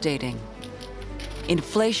devastating.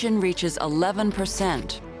 Inflation reaches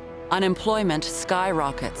 11%. Unemployment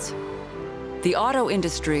skyrockets. The auto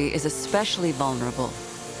industry is especially vulnerable.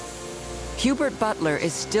 Hubert Butler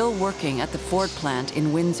is still working at the Ford plant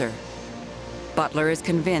in Windsor. Butler is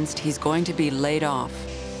convinced he's going to be laid off.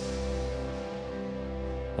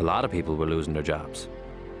 A lot of people were losing their jobs.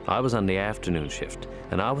 I was on the afternoon shift,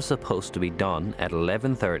 and I was supposed to be done at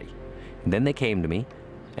 11:30. And then they came to me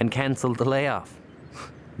and cancelled the layoff.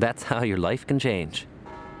 That's how your life can change.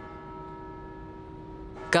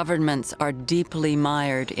 Governments are deeply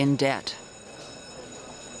mired in debt.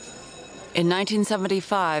 In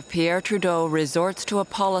 1975, Pierre Trudeau resorts to a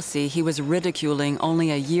policy he was ridiculing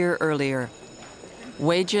only a year earlier.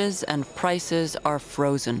 Wages and prices are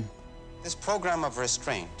frozen. This program of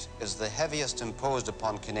restraint is the heaviest imposed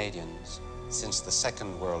upon Canadians since the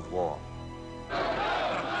Second World War.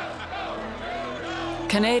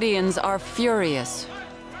 Canadians are furious.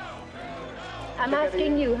 I'm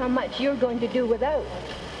asking you how much you're going to do without.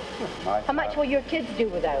 How much will your kids do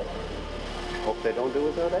without? Hope they don't do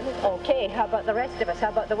without anything. Okay, how about the rest of us? How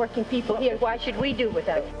about the working people here? Why should we do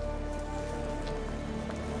without?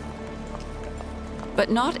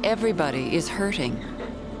 But not everybody is hurting.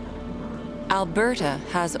 Alberta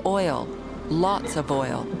has oil, lots of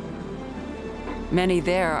oil. Many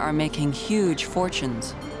there are making huge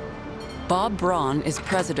fortunes. Bob Braun is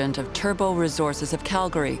president of Turbo Resources of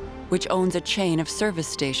Calgary, which owns a chain of service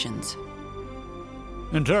stations.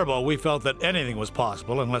 In Turbo, we felt that anything was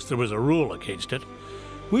possible unless there was a rule against it.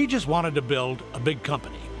 We just wanted to build a big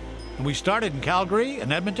company. And we started in Calgary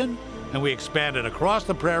and Edmonton, and we expanded across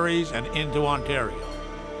the prairies and into Ontario.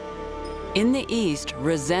 In the East,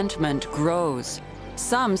 resentment grows.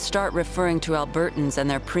 Some start referring to Albertans and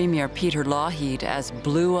their Premier Peter Lougheed as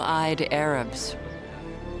blue-eyed Arabs.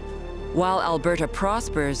 While Alberta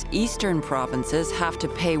prospers, eastern provinces have to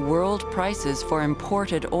pay world prices for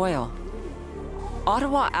imported oil.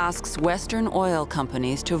 Ottawa asks Western oil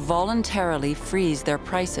companies to voluntarily freeze their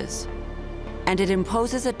prices. And it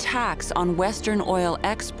imposes a tax on Western oil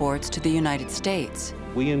exports to the United States.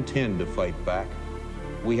 We intend to fight back.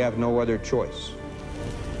 We have no other choice.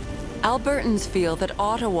 Albertans feel that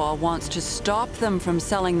Ottawa wants to stop them from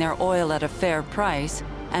selling their oil at a fair price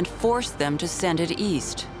and force them to send it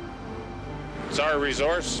east. It's our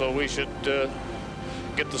resource, so we should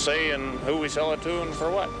get the say in who we sell it to and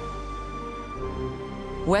for what.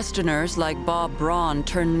 Westerners like Bob Braun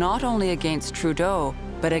turn not only against Trudeau,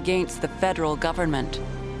 but against the federal government.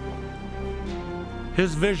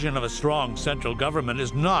 His vision of a strong central government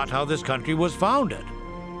is not how this country was founded.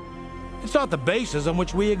 It's not the basis on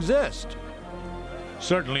which we exist.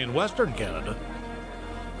 Certainly in Western Canada.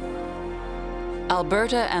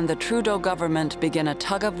 Alberta and the Trudeau government begin a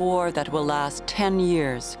tug-of-war that will last 10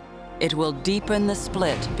 years. It will deepen the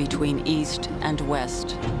split between East and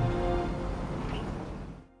West.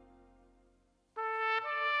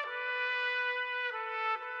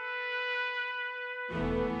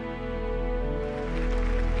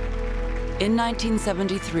 In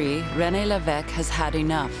 1973, René Lévesque has had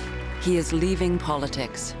enough. He is leaving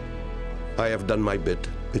politics. I have done my bit.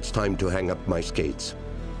 It's time to hang up my skates.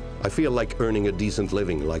 I feel like earning a decent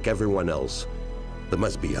living like everyone else. There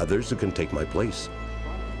must be others who can take my place.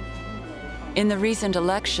 In the recent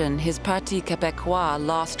election, his Parti Québécois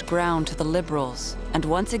lost ground to the Liberals, and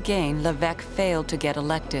once again, Lévesque failed to get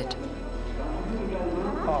elected.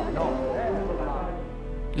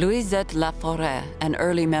 Louisette Laforêt, an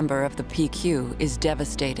early member of the PQ, is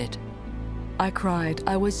devastated. I cried.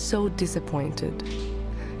 I was so disappointed.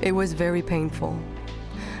 It was very painful.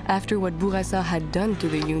 After what Bourassa had done to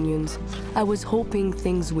the unions, I was hoping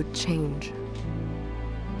things would change.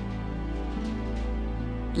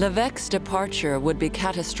 Lévesque's departure would be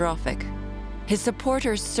catastrophic. His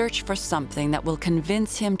supporters search for something that will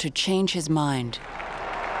convince him to change his mind.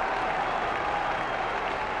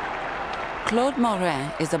 Claude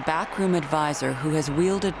Morin is a backroom advisor who has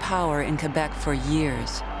wielded power in Quebec for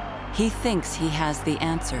years. He thinks he has the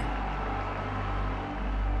answer.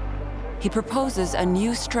 He proposes a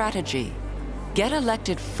new strategy. Get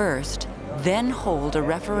elected first, then hold a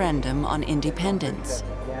referendum on independence.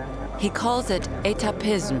 He calls it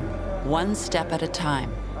étapisme, one step at a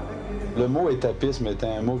time. Le mot étapisme est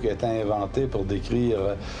un mot qui a été inventé pour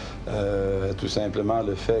décrire tout simplement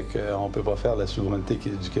le fait qu'on ne peut pas faire la souveraineté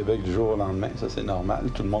du Québec du jour au lendemain. Ça, c'est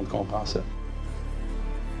normal. Tout le monde comprend ça.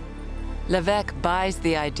 Lévesque buys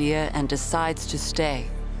the idea and decides to stay.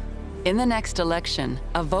 In the next election,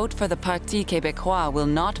 a vote for the Parti Québécois will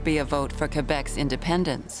not be a vote for Quebec's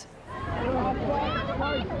independence.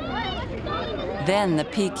 Then the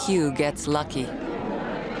PQ gets lucky.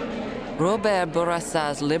 Robert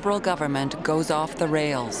Bourassa's Liberal government goes off the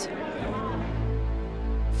rails.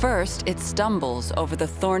 First, it stumbles over the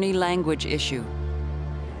thorny language issue.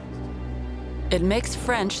 It makes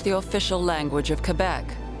French the official language of Quebec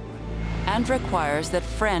and requires that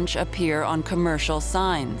French appear on commercial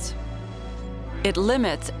signs. It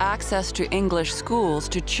limits access to English schools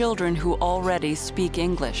to children who already speak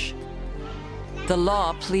English. The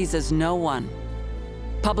law pleases no one.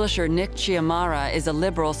 Publisher Nick Chiamara is a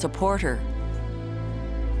Liberal supporter.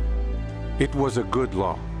 It was a good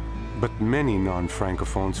law, but many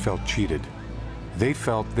non-Francophones felt cheated. They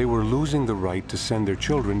felt they were losing the right to send their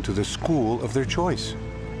children to the school of their choice.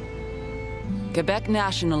 Quebec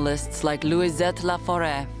nationalists like Louisette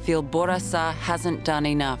Laforêt feel Bourassa hasn't done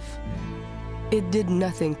enough. It did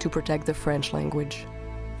nothing to protect the French language.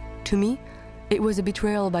 To me, it was a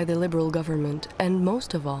betrayal by the Liberal government, and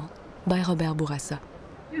most of all, by Robert Bourassa.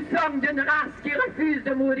 Nous sommes d'une race qui refuse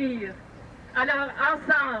de mourir. Alors,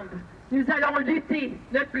 ensemble, nous allons lutter.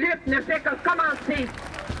 Notre lutte ne fait que commencer.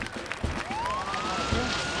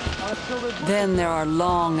 Then there are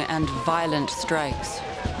long and violent strikes.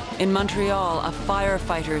 In Montreal, a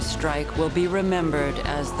firefighters' strike will be remembered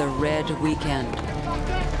as the Red Weekend.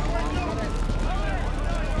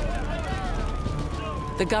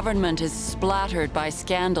 The government is splattered by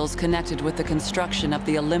scandals connected with the construction of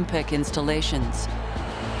the Olympic installations.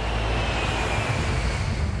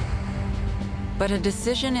 But a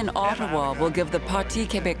decision in Ottawa will give the Parti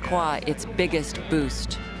Québécois its biggest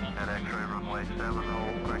boost.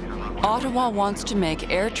 Ottawa wants to make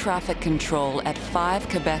air traffic control at 5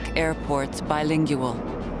 Quebec airports bilingual.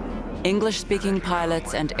 English-speaking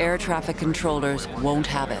pilots and air traffic controllers won't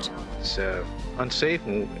have it. It's unsafe,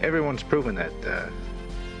 and everyone's proven that.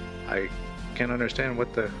 I can't understand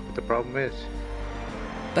what the problem is.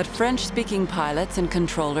 But French-speaking pilots and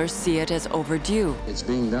controllers see it as overdue. It's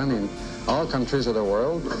being done in all countries of the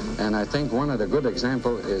world, and I think one of the good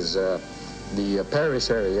examples is the Paris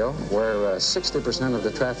area, where 60% of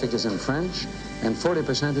the traffic is in French and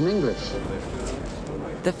 40% in English.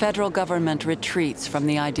 The federal government retreats from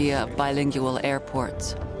the idea of bilingual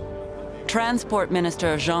airports. Transport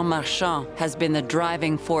Minister Jean Marchand has been the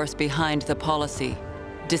driving force behind the policy.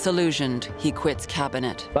 Disillusioned, he quits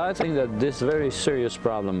cabinet. I think that this very serious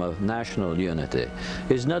problem of national unity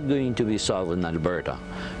is not going to be solved in Alberta.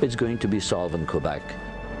 It's going to be solved in Quebec.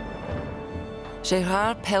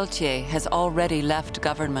 Gérard Pelletier has already left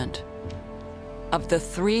government. Of the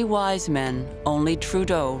 3 wise men, only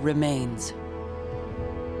Trudeau remains.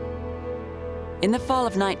 In the fall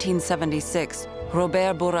of 1976,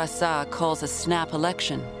 Robert Bourassa calls a snap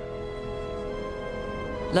election.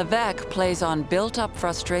 Lévesque plays on built-up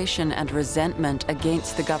frustration and resentment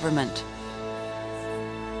against the government.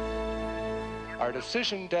 Our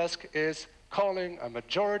decision desk is calling a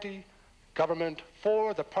majority government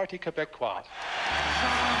for the Parti Québécois.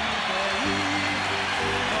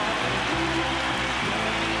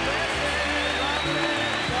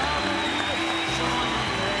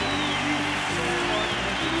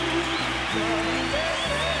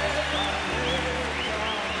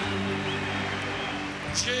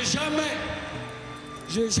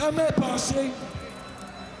 J'ai jamais pensé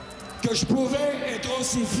que je pouvais être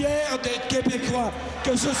aussi fier d'être Québécois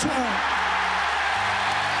que ce soir.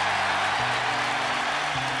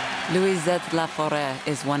 Louisette Laforêt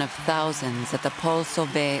is one of thousands at the Paul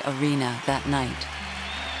Sauvé Arena that night.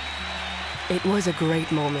 It was a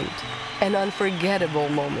great moment, an unforgettable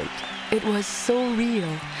moment. It was so real.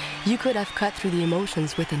 You could have cut through the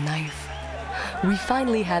emotions with a knife. We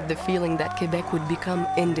finally had the feeling that Quebec would become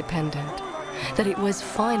independent, that it was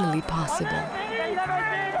finally possible.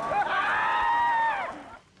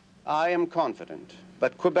 I am confident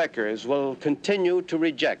that Quebecers will continue to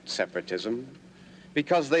reject separatism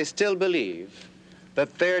because they still believe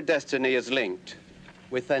that their destiny is linked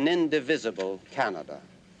with an indivisible Canada.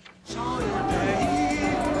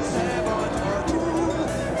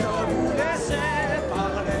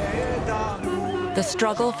 The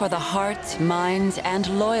struggle for the hearts, minds, and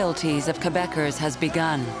loyalties of Quebecers has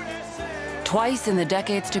begun. Twice in the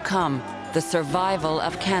decades to come, the survival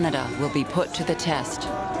of Canada will be put to the test.